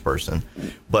the average person.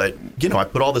 But, I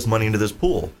put all this money into this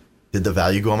pool. Did the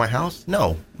value go on my house?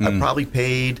 No. I probably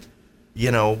paid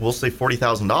we'll say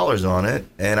 $40,000 on it,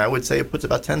 and I would say it puts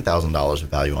about $10,000 of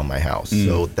value on my house.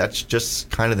 So that's just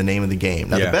kind of the name of the game.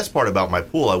 Now, the best part about my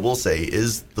pool, I will say,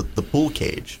 is the pool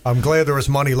cage. I'm glad there was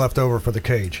money left over for the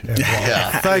cage.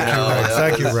 Yeah.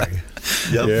 Thank you, Ray.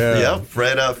 Yep.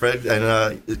 Fred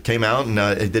came out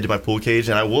and did my pool cage.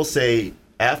 And I will say,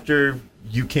 after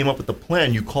you came up with the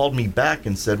plan, you called me back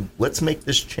and said, let's make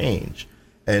this change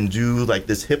and do like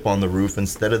this hip on the roof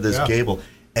instead of this gable.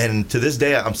 And to this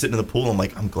day, I'm sitting in the pool. I'm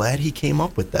like, I'm glad he came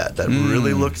up with that. That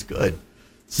really looks good.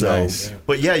 So, nice.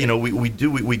 But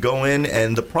we go in,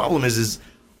 and the problem is,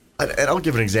 and I'll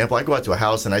give an example. I go out to a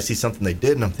house and I see something they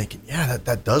did, and I'm thinking,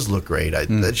 that does look great.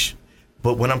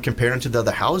 But when I'm comparing to the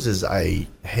other houses, I'm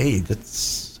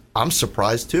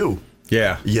surprised too.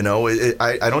 Yeah.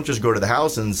 I don't just go to the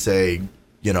house and say,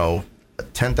 a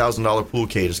 $10,000 pool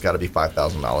cage has got to be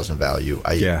 $5,000 in value.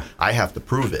 I have to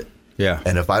prove it. Yeah.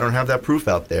 And if I don't have that proof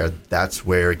out there, that's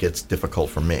where it gets difficult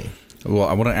for me. Well,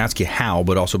 I want to ask you how,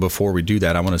 but also before we do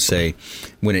that, I want to say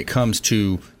when it comes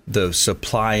to the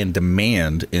supply and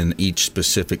demand in each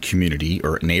specific community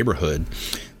or neighborhood,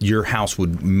 your house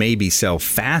would maybe sell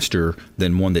faster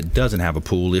than one that doesn't have a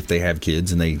pool if they have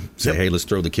kids and they say, hey, let's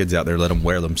throw the kids out there, let them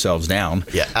wear themselves down.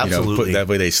 Yeah, absolutely. That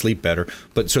way they sleep better.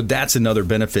 But so that's another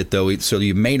benefit, though. So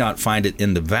you may not find it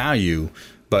in the value,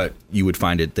 but you would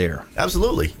find it there.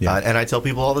 Absolutely. Yeah. And I tell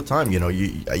people all the time,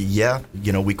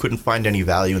 we couldn't find any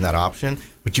value in that option,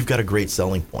 but you've got a great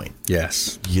selling point.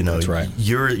 Yes. That's right.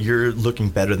 You're looking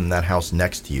better than that house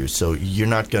next to you. So you're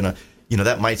not going to,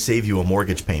 that might save you a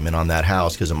mortgage payment on that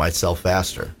house because it might sell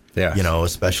faster. Yeah.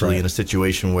 Especially in a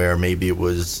situation where maybe it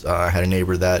was, had a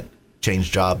neighbor that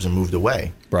changed jobs and moved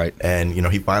away. Right. And,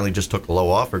 he finally just took a low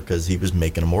offer because he was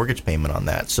making a mortgage payment on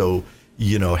that. So,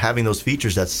 having those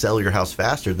features that sell your house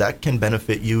faster, that can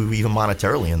benefit you even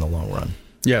monetarily in the long run.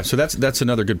 Yeah, so that's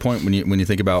another good point when you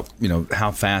think about how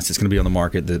fast it's going to be on the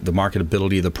market, the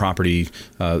marketability of the property,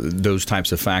 those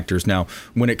types of factors. Now,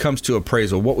 when it comes to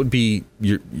appraisal, what would be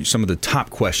some of the top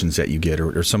questions that you get,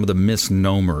 or some of the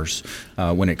misnomers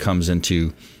when it comes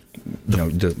into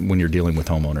when you're dealing with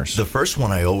homeowners? The first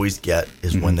one I always get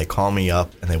is when they call me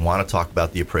up and they want to talk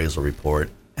about the appraisal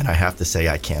report. And I have to say,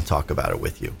 I can't talk about it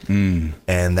with you.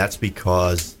 And that's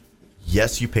because,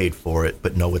 yes, you paid for it,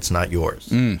 but no, it's not yours.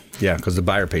 Yeah, because the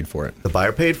buyer paid for it. The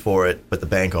buyer paid for it, but the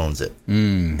bank owns it.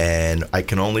 And I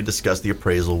can only discuss the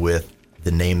appraisal with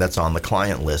the name that's on the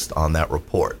client list on that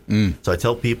report. So I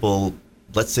tell people,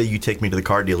 let's say you take me to the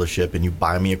car dealership and you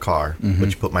buy me a car,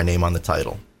 but you put my name on the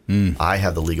title. I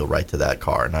have the legal right to that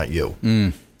car, not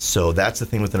you. So that's the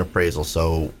thing with an appraisal.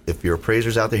 So if your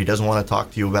appraiser's out there, he doesn't want to talk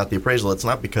to you about the appraisal, it's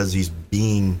not because he's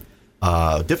being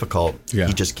difficult. Yeah.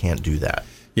 He just can't do that.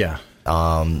 Yeah.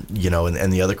 And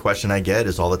the other question I get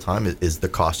is all the time is the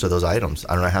cost of those items.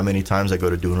 I don't know how many times I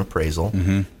go to do an appraisal.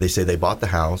 They say they bought the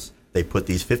house. They put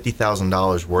these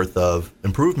 $50,000 worth of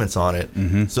improvements on it.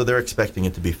 So they're expecting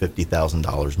it to be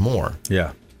 $50,000 more.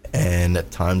 Yeah. And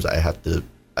at times I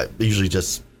usually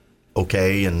just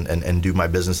and do my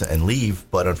business and leave,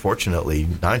 but unfortunately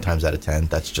 9 times out of 10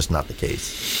 that's just not the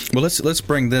case. Well, let's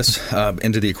bring this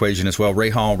into the equation as well. Ray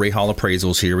Hall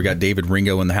Appraisals here. We got David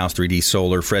Ringo in the house, 3D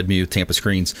Solar, Fred Muth, Tampa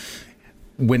Screens.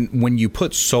 When you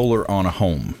put solar on a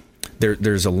home,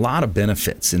 there's a lot of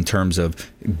benefits in terms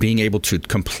of being able to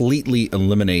completely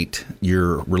eliminate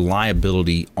your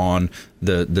reliability on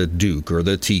the Duke or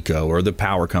the Tico or the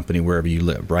power company wherever you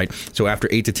live, right? So after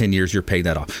 8 to 10 years, you're paid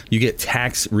that off. You get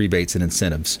tax rebates and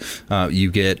incentives. You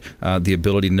get the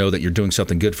ability to know that you're doing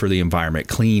something good for the environment,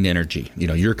 clean energy.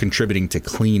 You're contributing to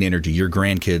clean energy. Your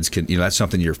grandkids can, that's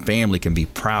something your family can be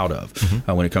proud of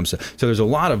when it comes to. So there's a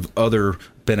lot of other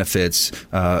benefits,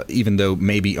 even though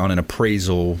maybe on an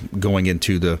appraisal going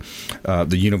into the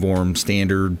uniform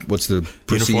standard. What's the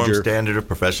procedure? Uniform standard of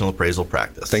professional appraisal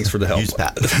practice. Thanks for the help. Use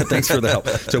Pat. Thanks for the help.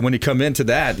 So when you come into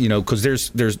that, because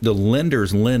there's the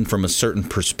lenders lend from a certain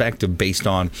perspective based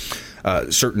on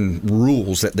certain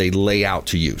rules that they lay out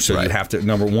to you. So you have to,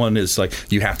 number one is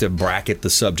you have to bracket the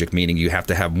subject, meaning you have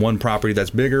to have one property that's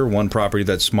bigger, one property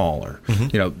that's smaller.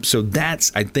 So that's,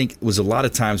 I think, was a lot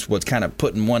of times what's kind of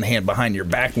putting one hand behind your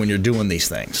back when you're doing these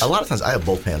things. A lot of times I have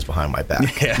both hands behind my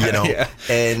back.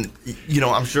 And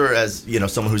I'm sure as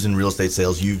someone who's in real estate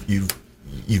sales,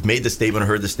 you've made the statement or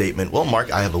heard the statement, well,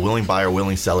 Mark, I have a willing buyer,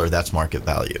 willing seller, that's market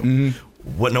value.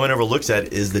 What no one ever looks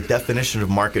at is the definition of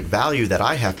market value that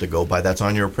I have to go by that's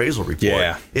on your appraisal report.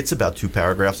 Yeah. It's about 2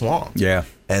 paragraphs long. Yeah.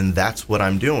 And that's what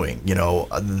I'm doing.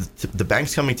 The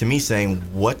bank's coming to me saying,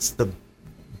 what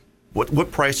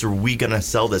what price are we going to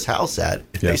sell this house at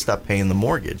if they stop paying the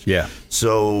mortgage? Yeah.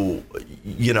 So,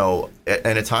 and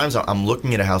at times I'm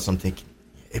looking at a house, I'm thinking,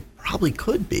 it probably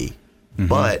could be.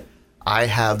 but I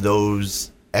have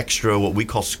those extra what we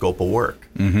call scope of work.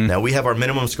 Now we have our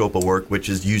minimum scope of work, which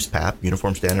is USPAP,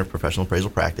 Uniform Standard Professional Appraisal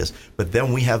Practice, but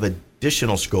then we have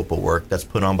additional scope of work that's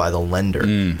put on by the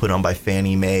lender, put on by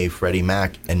Fannie Mae, Freddie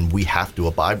Mac, and we have to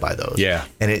abide by those. Yeah.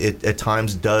 And it at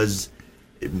times does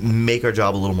make our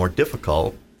job a little more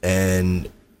difficult, and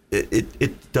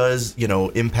it does,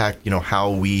 impact,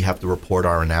 how we have to report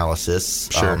our analysis,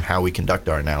 how we conduct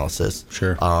our analysis.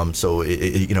 So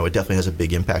it definitely has a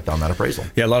big impact on that appraisal.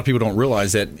 Yeah, a lot of people don't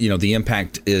realize that, the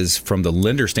impact is from the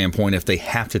lender standpoint. If they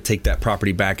have to take that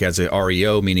property back as a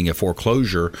REO, meaning a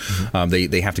foreclosure,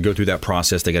 they have to go through that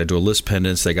process. They got to do a list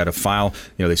pendants. They got to file.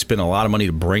 They spend a lot of money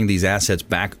to bring these assets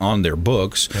back on their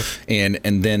books, and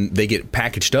then they get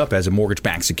packaged up as a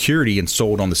mortgage-backed security and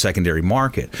sold on the secondary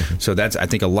market. So that's, I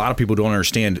think, a lot of people don't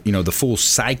understand, the full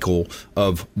cycle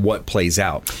of what plays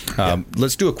out.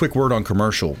 Let's do a quick word on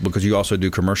commercial, because you also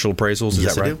do commercial appraisals.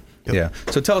 Is that right? I do. Yep. Yeah.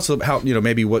 So tell us how,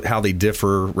 maybe how they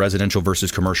differ, residential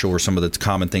versus commercial, or some of the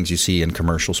common things you see in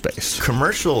commercial space.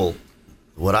 Commercial,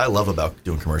 what I love about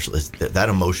doing commercial is that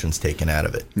emotion's taken out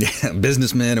of it. Yeah,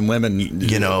 businessmen and women.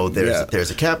 There's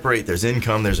a cap rate, there's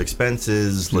income, there's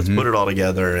expenses. Let's put it all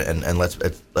together and let's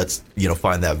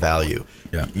find that value.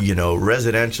 Yeah.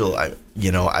 Residential, I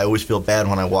always feel bad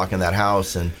when I walk in that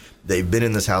house and they've been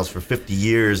in this house for 50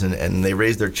 years and they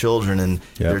raised their children and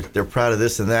they're proud of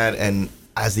this and that. And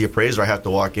as the appraiser, I have to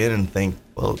walk in and think,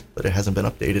 well, but it hasn't been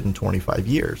updated in 25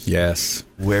 years. Yes.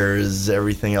 Whereas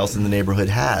everything else in the neighborhood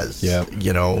has. Yeah. And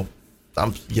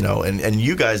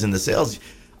you guys in the sales,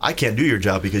 I can't do your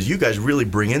job because you guys really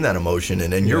bring in that emotion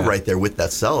and you're right there with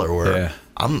that seller where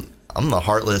I'm the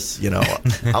heartless,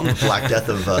 I'm the Black Death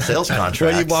of sales contracts.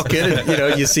 Well, you walk in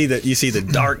and, you see the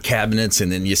dark cabinets,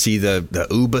 and then you see the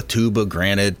Uba Tuba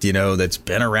granite, that's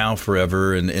been around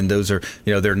forever. And those are,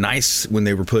 they're nice when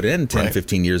they were put in 10,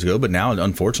 15 years ago. But now,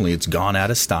 unfortunately, it's gone out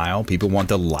of style. People want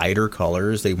the lighter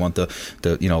colors. They want the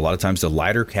a lot of times the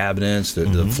lighter cabinets,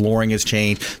 the flooring has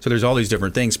changed. So there's all these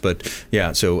different things. But,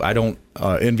 so I don't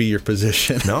envy your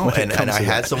position. No, and I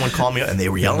had someone call me and they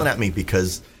were yelling at me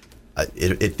because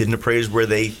it didn't appraise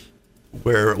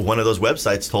where one of those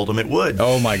websites told them it would.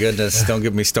 Oh my goodness! Don't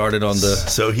get me started on the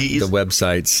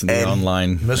websites and the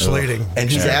online misleading. And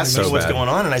he's asking me what's going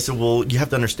on, and I said, "Well, you have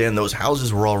to understand those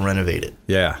houses were all renovated.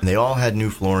 Yeah, and they all had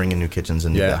new flooring and new kitchens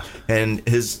and And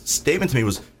his statement to me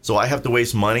was, "So I have to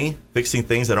waste money fixing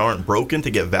things that aren't broken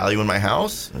to get value in my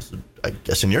house?" I said, I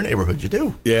guess in your neighborhood you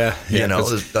do. Yeah.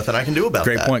 There's nothing I can do about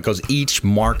that. Great point, because each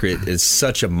market is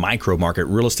such a micro market.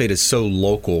 Real estate is so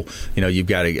local. You've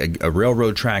got a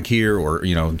railroad track here, or,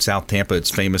 South Tampa, it's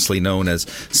famously known as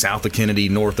south of Kennedy,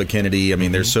 north of Kennedy. I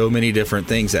mean, there's so many different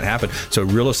things that happen. So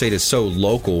real estate is so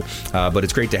local, but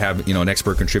it's great to have, an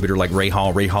expert contributor like Ray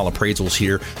Hall Appraisals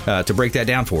here to break that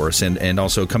down for us. And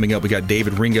also coming up, we got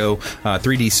David Ringo,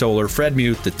 3D Solar, Fred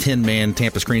Mute, the Tin Man,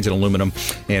 Tampa Screens and Aluminum,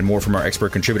 and more from our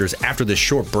expert contributors after this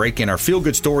short break. And our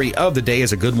feel-good story of the day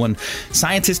is a good one.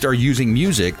 Scientists are using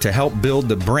music to help build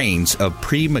the brains of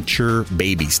premature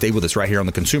babies. Stay with us right here on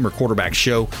the Consumer Quarterback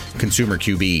Show,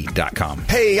 ConsumerQB.com.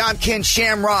 Hey, I'm Ken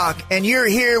Shamrock, and you're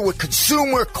here with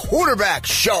Consumer Quarterback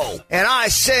Show. And I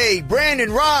say, Brandon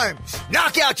Rhymes,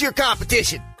 knock out your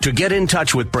competition. To get in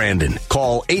touch with Brandon,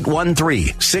 call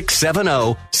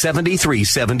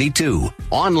 813-670-7372.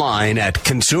 Online at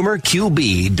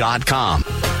ConsumerQB.com.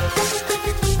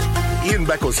 Ian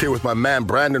Beckles here with my man,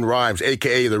 Brandon Rhymes,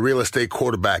 a.k.a. the real estate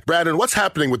quarterback. Brandon, what's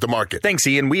happening with the market? Thanks,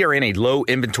 Ian. We are in a low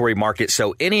inventory market,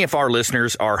 so any of our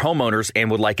listeners are homeowners and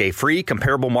would like a free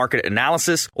comparable market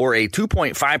analysis or a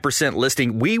 2.5%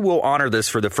 listing, we will honor this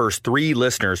for the first 3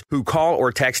 listeners who call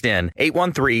or text in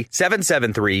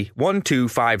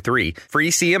 813-773-1253.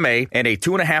 Free CMA and a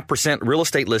 2.5% real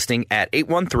estate listing at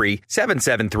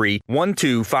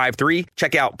 813-773-1253.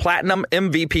 Check out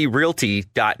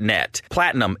PlatinumMVPRealty.net.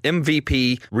 PlatinumMVPRealty.net.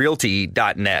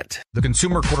 The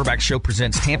Consumer Quarterback Show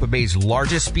presents Tampa Bay's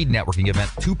largest speed networking event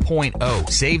 2.0.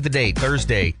 Save the date,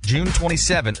 Thursday, June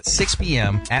 27th, 6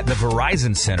 p.m. at the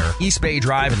Verizon Center, East Bay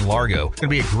Drive in Largo. It's going to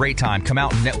be a great time. Come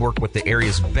out and network with the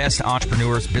area's best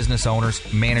entrepreneurs, business owners,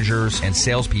 managers, and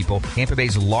salespeople. Tampa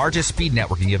Bay's largest speed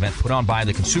networking event put on by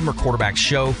the Consumer Quarterback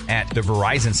Show at the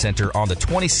Verizon Center on the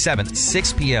 27th,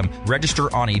 6 p.m.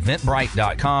 Register on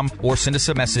Eventbrite.com or send us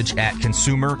a message at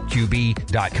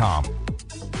ConsumerQB.com.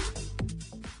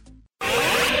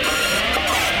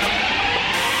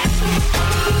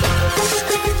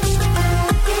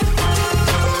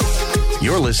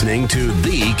 You're listening to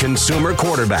the Consumer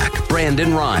Quarterback,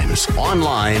 Brandon Rhymes,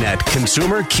 online at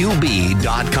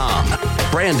consumerqb.com.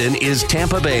 Brandon is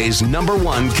Tampa Bay's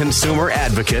 #1 consumer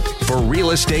advocate for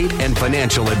real estate and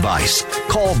financial advice.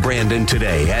 Call Brandon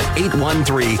today at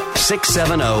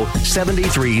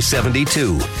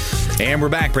 813-670-7372. And we're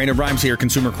back. Brandon Rhymes here,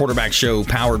 Consumer Quarterback Show,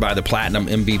 powered by the Platinum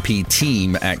MVP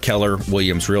team at Keller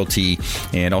Williams Realty.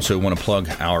 And also want to plug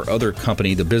our other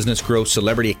company, the Business Growth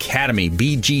Celebrity Academy,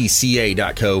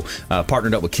 BGCA.co,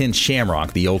 partnered up with Ken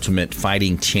Shamrock, the ultimate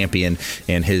fighting champion,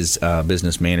 and his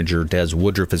business manager, Des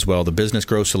Woodruff, as well. The Business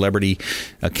Growth Celebrity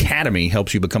Academy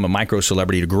helps you become a micro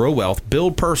celebrity to grow wealth,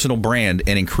 build personal brand,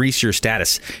 and increase your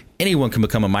status. Anyone can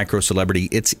become a micro celebrity.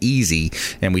 It's easy,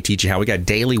 and we teach you how. We got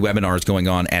daily webinars going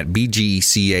on at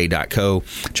bgca.co.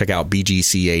 Check out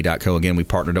bgca.co. Again, we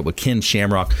partnered up with Ken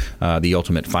Shamrock, the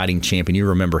ultimate fighting champion. You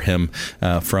remember him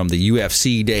from the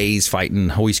UFC days, fighting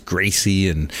Hoist Gracie,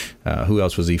 and who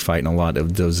else was he fighting? A lot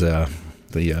of those.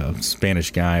 The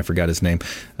Spanish guy, I forgot his name,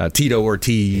 Tito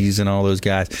Ortiz and all those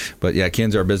guys. But yeah,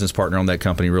 Ken's our business partner on that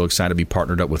company. Real excited to be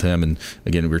partnered up with him. And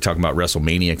again, we were talking about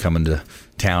WrestleMania coming to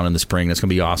town in the spring. That's going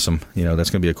to be awesome. You know, that's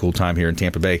going to be a cool time here in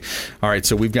Tampa Bay. All right,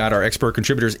 so we've got our expert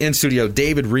contributors in studio: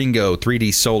 David Ringo,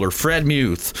 3D Solar; Fred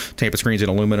Muth, Tampa Screens and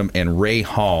Aluminum; and Ray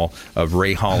Hall of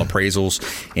Ray Hall Appraisals.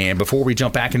 And before we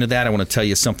jump back into that, I want to tell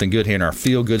you something good here in our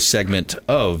Feel Good segment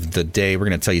of the day. We're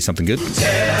going to tell you something good.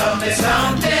 Tell me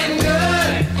something good.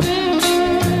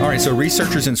 All right, so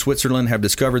researchers in Switzerland have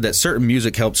discovered that certain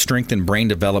music helps strengthen brain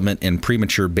development in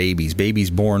premature babies. Babies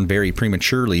born very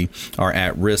prematurely are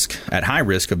at high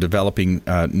risk of developing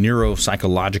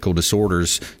neuropsychological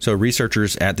disorders. So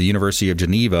researchers at the University of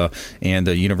Geneva and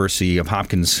the University of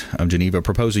Hopkins of Geneva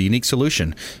propose a unique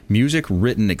solution: music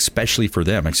written especially for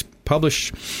them. Results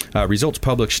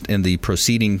published in the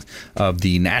Proceedings of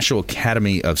the National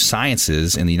Academy of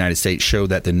Sciences in the United States show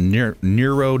that the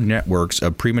neural networks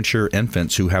of premature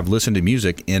infants who have listened to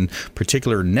music, in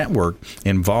particular network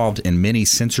involved in many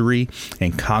sensory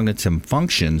and cognitive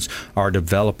functions, are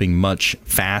developing much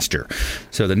faster.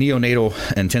 So the neonatal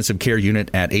intensive care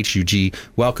unit at HUG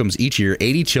welcomes each year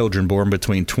 80 children born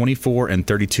between 24 and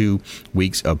 32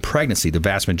 weeks of pregnancy. The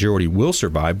vast majority will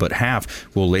survive, but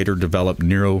half will later develop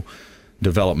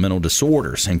neurodevelopmental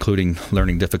disorders, including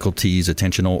learning difficulties,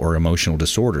 attentional or emotional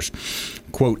disorders.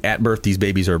 Quote, at birth, these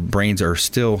babies' brains are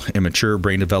still immature.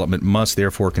 Brain development must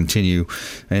therefore continue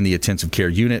in the intensive care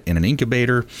unit in an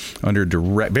incubator under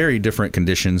very different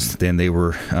conditions than they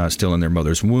were still in their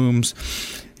mother's wombs.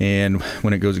 And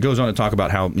when it goes on to talk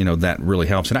about how, that really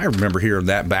helps. And I remember hearing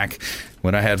that back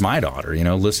when I had my daughter,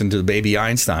 listen to Baby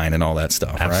Einstein and all that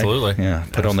stuff. Absolutely. Right? Yeah.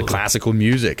 Put on the classical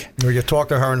music. You talked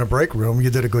to her in the break room. You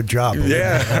did a good job.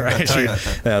 Yeah. Right.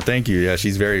 Thank you. Yeah.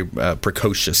 She's very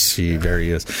precocious. She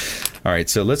very is. All right.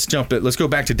 So let's go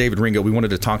back to David Ringo. We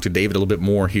wanted to talk to David a little bit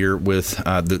more here with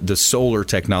the solar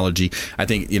technology. I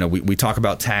think, we talk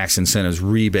about tax incentives,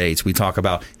 rebates. We talk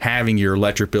about having your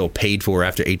electric bill paid for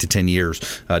after 8 to 10 years,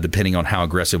 depending on how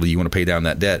aggressively you want to pay down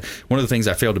that debt. One of the things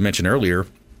I failed to mention earlier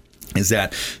is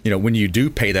that, when you do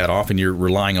pay that off and you're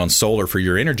relying on solar for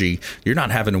your energy, you're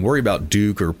not having to worry about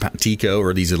Duke or Tico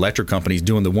or these electric companies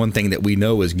doing the one thing that we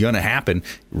know is going to happen,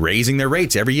 raising their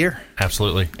rates every year.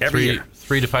 Absolutely. Every year.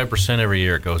 3 to 5% every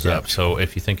year it goes up. So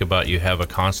if you think about, you have a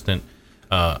constant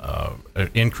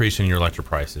increase in your electric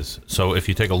prices. So if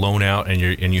you take a loan out and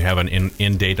you have an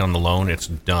end date on the loan, it's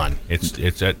done.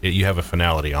 You have a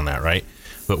finality on that, right?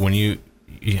 But when I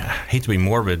hate to be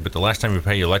morbid, but the last time you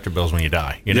pay your electric bill is when you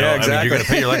die. Yeah, exactly. You're going to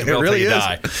pay your electric bill until you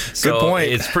die. Good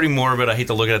point. It's pretty morbid. I hate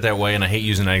to look at it that way, and I hate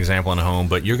using that example in a home.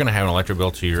 But you're going to have an electric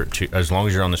bill to as long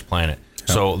as you're on this planet.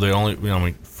 So the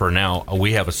only, for now,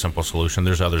 we have a simple solution.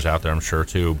 There's others out there, I'm sure,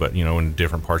 too. But, in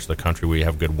different parts of the country, we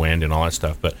have good wind and all that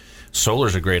stuff. But solar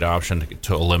is a great option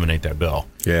to eliminate that bill.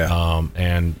 Yeah.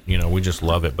 And, we just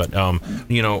love it. But,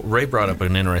 Ray brought up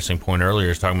an interesting point earlier.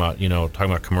 He's talking about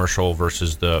commercial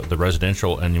versus the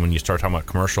residential. And when you start talking about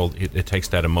commercial, it takes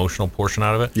that emotional portion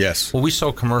out of it. Yes. Well, we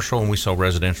sell commercial and we sell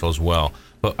residential as well.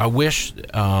 But I wish...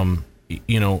 I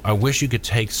wish you could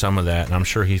take some of that, and I'm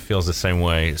sure he feels the same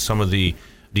way, some of the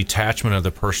detachment of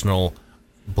the personal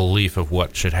belief of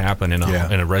what should happen in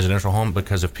a residential home,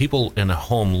 because if people in a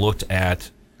home looked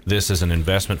at this as an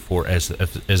investment as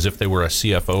if they were a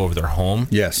CFO of their home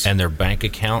and their bank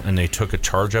account, and they took a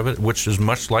charge of it, which is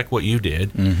much like what you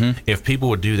did. Mm-hmm. If people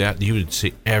would do that, you would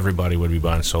see everybody would be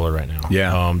buying solar right now.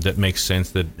 Yeah. That makes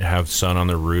sense, that have sun on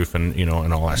their roof and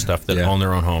all that stuff, that own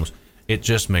their own homes. It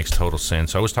just makes total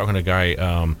sense. I was talking to a guy,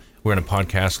 we were in a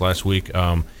podcast last week,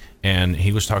 and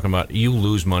he was talking about you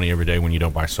lose money every day when you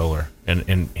don't buy solar,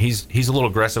 and he's a little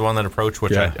aggressive on that approach,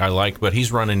 which I like, but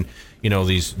he's running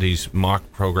these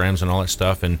mock programs and all that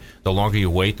stuff, and the longer you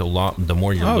wait, the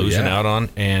more you're losing out on,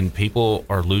 and people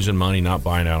are losing money not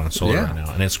buying out on solar right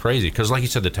now, and it's crazy because, like you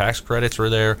said, the tax credits are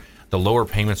there, the lower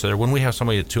payments are there. When we have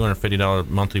somebody at $250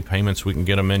 monthly payments, we can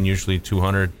get them in usually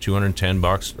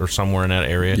 $210 or somewhere in that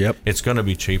area. Yep. It's going to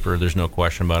be cheaper. There's no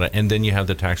question about it. And then you have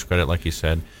the tax credit, like you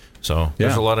said. So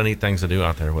there's a lot of neat things to do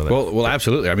out there with it. Well,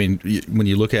 absolutely. I mean, when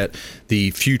you look at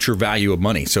the future value of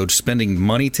money, so spending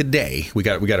money today, we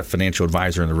got a financial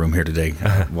advisor in the room here today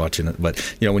watching it. But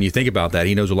when you think about that,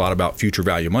 he knows a lot about future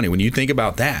value of money. When you think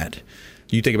about that,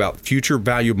 you think about future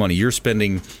value of money. You're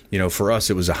spending, for us,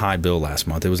 it was a high bill last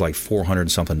month. It was like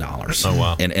 $400-something. Oh,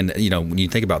 wow. And when you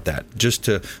think about that, just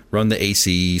to run the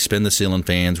AC, spin the ceiling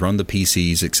fans, run the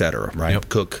PCs, et cetera, right? Yep.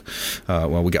 Cook.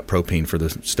 We got propane for the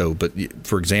stove. But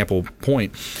for example,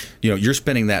 you're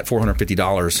spending that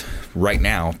 $450 right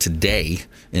now, today,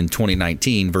 in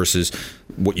 2019 versus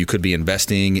what you could be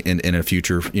investing in a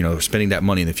future, spending that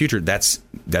money in the future. That's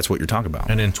what you're talking about.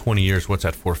 And in 20 years, what's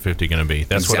that $450 going to be?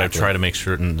 That's what I try to make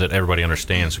certain that everybody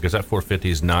understands, because that $450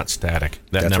 is not static.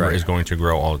 That number is going to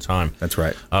grow all the time. That's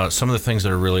right. Some of the things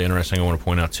that are really interesting I want to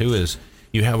point out too is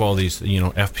you have all these,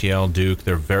 FPL, Duke.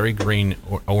 They're very green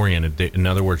oriented. In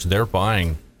other words, they're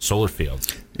buying solar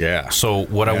fields. Yeah. So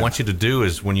what I want you to do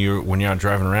is when you're out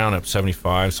driving around up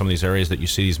 75, some of these areas that you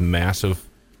see these massive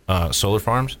solar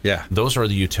farms, those are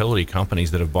the utility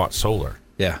companies that have bought solar.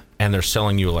 Yeah. And they're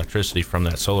selling you electricity from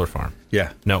that solar farm.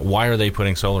 Yeah. Now, why are they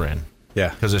putting solar in? Yeah.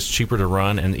 Because it's cheaper to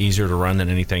run and easier to run than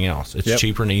anything else. It's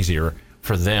cheaper and easier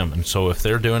for them. And so if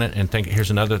they're doing it, and here's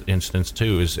another instance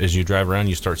too, is as you drive around,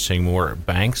 you start seeing more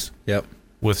banks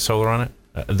with solar on it.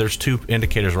 There's two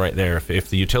indicators right there. If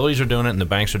the utilities are doing it and the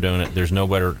banks are doing it, there's no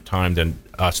better time than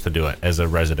us to do it as a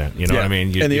resident. You know what I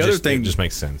mean? And the other thing it just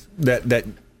makes sense. That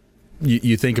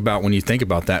you think about when you think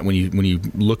about that, when you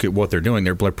look at what they're doing,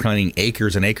 they're planting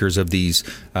acres and acres of these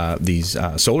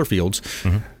solar fields.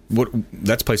 Mm-hmm.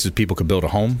 That's places people could build a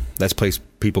home. That's place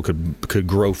people could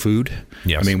grow food.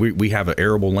 Yes. I mean, we have an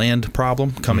arable land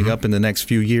problem coming up in the next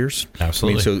few years.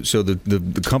 Absolutely. I mean, so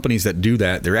the companies that do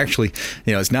that, they're actually,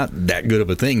 it's not that good of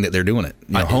a thing that they're doing it.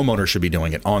 Homeowners should be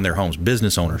doing it on their homes.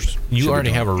 Business owners. You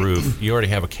already have a roof. You already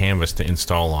have a canvas to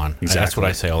install on. Exactly. That's what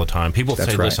I say all the time. People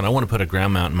say, listen, I want to put a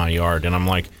ground mount in my yard. And I'm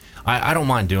like, I don't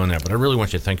mind doing that, but I really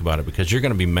want you to think about it, because you're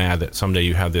going to be mad that someday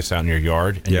you have this out in your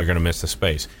yard and you're going to miss the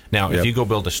space. Now, if you go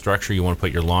build a structure, you want to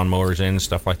put your lawnmowers in,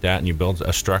 stuff like that, and you build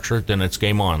a structure, then it's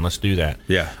game on. Let's do that.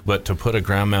 Yeah. But to put a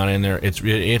ground mount in there,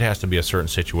 it has to be a certain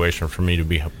situation for me to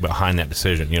be behind that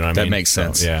decision. You know what I mean? That makes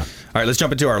sense. So, yeah. All right, let's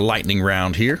jump into our lightning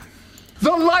round here. The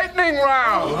lightning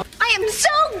round! I am so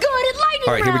good at lightning rounds!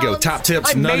 All right, here we go. Top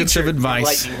tips, nuggets of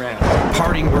advice,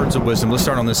 parting words of wisdom. Let's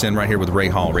start on this end right here with Ray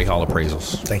Hall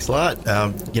Appraisals. Thanks a lot.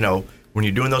 When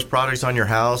you're doing those projects on your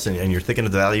house and you're thinking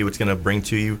of the value it's going to bring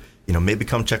to you, maybe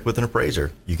come check with an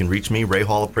appraiser. You can reach me,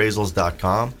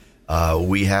 rayhallappraisals.com.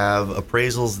 We have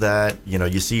appraisals that,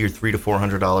 you see your $300 to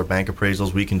 $400 bank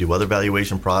appraisals. We can do other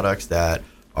valuation products that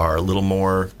are a little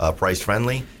more price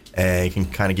friendly, and it can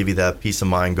kind of give you that peace of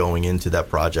mind going into that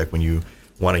project when you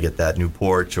want to get that new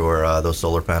porch or those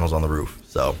solar panels on the roof.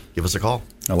 So give us a call.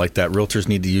 I like that. Realtors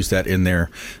need to use that in their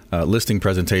listing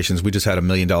presentations. We just had $1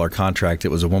 million contract. It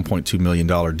was a $1.2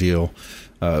 million deal.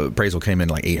 Appraisal came in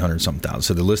like $800-something.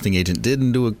 So the listing agent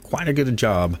didn't do quite a good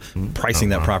job pricing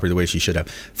that property the way she should have.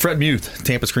 Fred Muth,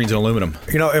 Tampa Screens and Aluminum.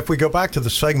 If we go back to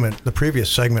the previous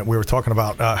segment, we were talking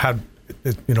about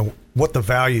what the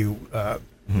value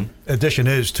addition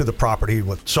is to the property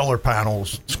with solar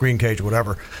panels, screen cage,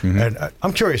 whatever. And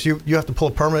I'm curious, you have to pull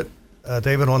a permit,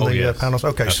 David, on the panels?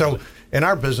 Okay, absolutely. So in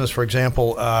our business, for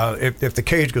example, if the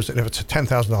cage goes in, if it's a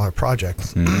 $10,000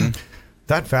 project,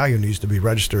 that value needs to be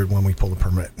registered when we pull the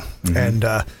permit. And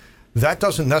that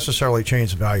doesn't necessarily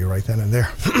change the value right then and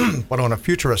there. But on a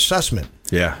future assessment,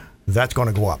 that's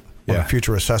going to go up. On a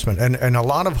future assessment. And a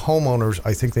lot of homeowners,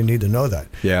 I think they need to know that.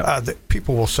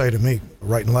 People will say to me,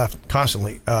 right and left,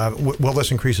 constantly, will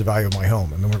this increase the value of my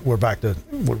home? And then we're back to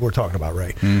what we're talking about,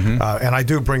 Ray. And I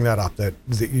do bring that up, that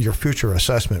your future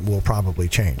assessment will probably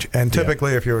change. And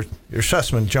typically, if your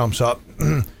assessment jumps up,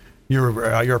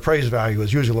 your appraised value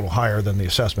is usually a little higher than the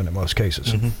assessment in most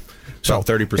cases. So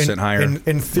 30% higher.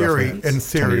 In theory,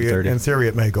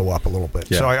 it may go up a little bit.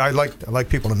 So I like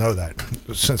people to know that,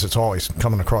 since it's always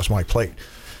coming across my plate.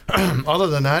 Other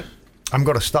than that, I'm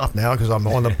going to stop now because I'm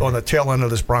on the tail end of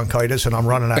this bronchitis and I'm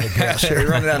running out of gas here.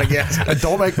 You're running out of gas.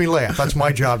 Don't make me laugh. That's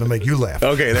my job, to make you laugh.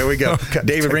 Okay, there we go. Okay,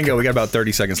 David Ringo, we got about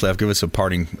 30 seconds left. Give us some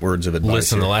parting words of advice.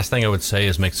 Listen, here. the last thing I would say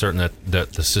is make certain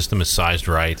that the system is sized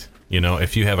right. You know,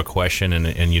 if you have a question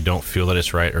and you don't feel that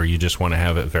it's right, or you just want to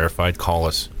have it verified, call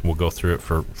us. We'll go through it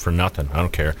for nothing. I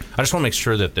don't care. I just want to make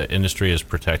sure that the industry is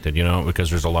protected, you know, because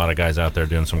there's a lot of guys out there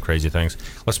doing some crazy things.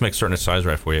 Let's make certain it's sized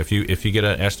right for you. If you get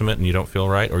an estimate and you don't feel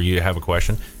right, or you have a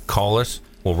question, call us.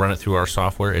 We'll run it through our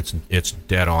software. It's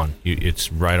dead on. It's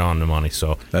right on the money.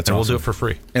 So that's and awesome. We'll do it for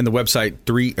free. And the website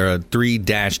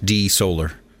 3-D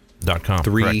Solar. .com.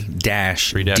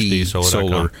 3-D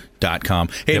Solar.com.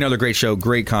 Hey, another great show.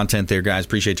 Great content there, guys.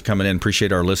 Appreciate you coming in.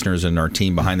 Appreciate our listeners and our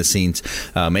team behind the scenes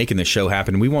making this show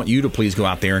happen. We want you to please go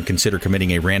out there and consider committing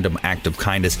a random act of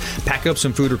kindness. Pack up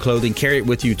some food or clothing. Carry it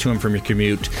with you to and from your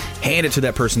commute. Hand it to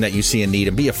that person that you see in need,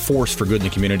 and be a force for good in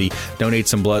the community. Donate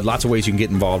some blood. Lots of ways you can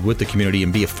get involved with the community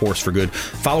and be a force for good.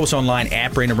 Follow us online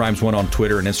at Brandon Rhymes 1 on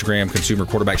Twitter and Instagram, Consumer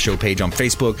Quarterback Show page on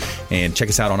Facebook, and check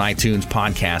us out on iTunes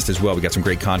podcast as well. We got some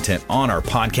great content on our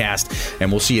podcast, and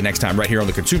we'll see you next time right here on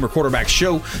the Consumer Quarterback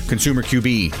Show,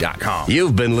 ConsumerQB.com.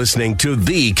 You've been listening to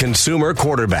the Consumer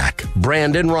Quarterback,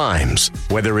 Brandon Rhymes.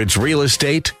 Whether it's real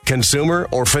estate, consumer,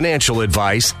 or financial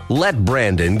advice, let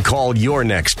Brandon call your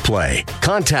next play.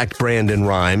 Contact Brandon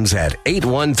Rhymes at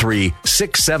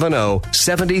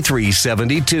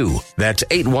 813-670-7372. That's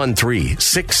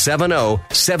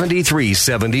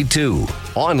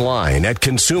 813-670-7372. Online at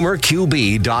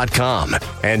ConsumerQB.com.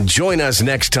 And join us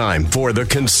next time for the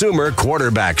Consumer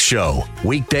Quarterback Show,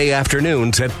 weekday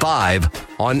afternoons at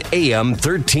 5 on AM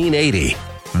 1380.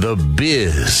 The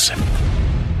Biz.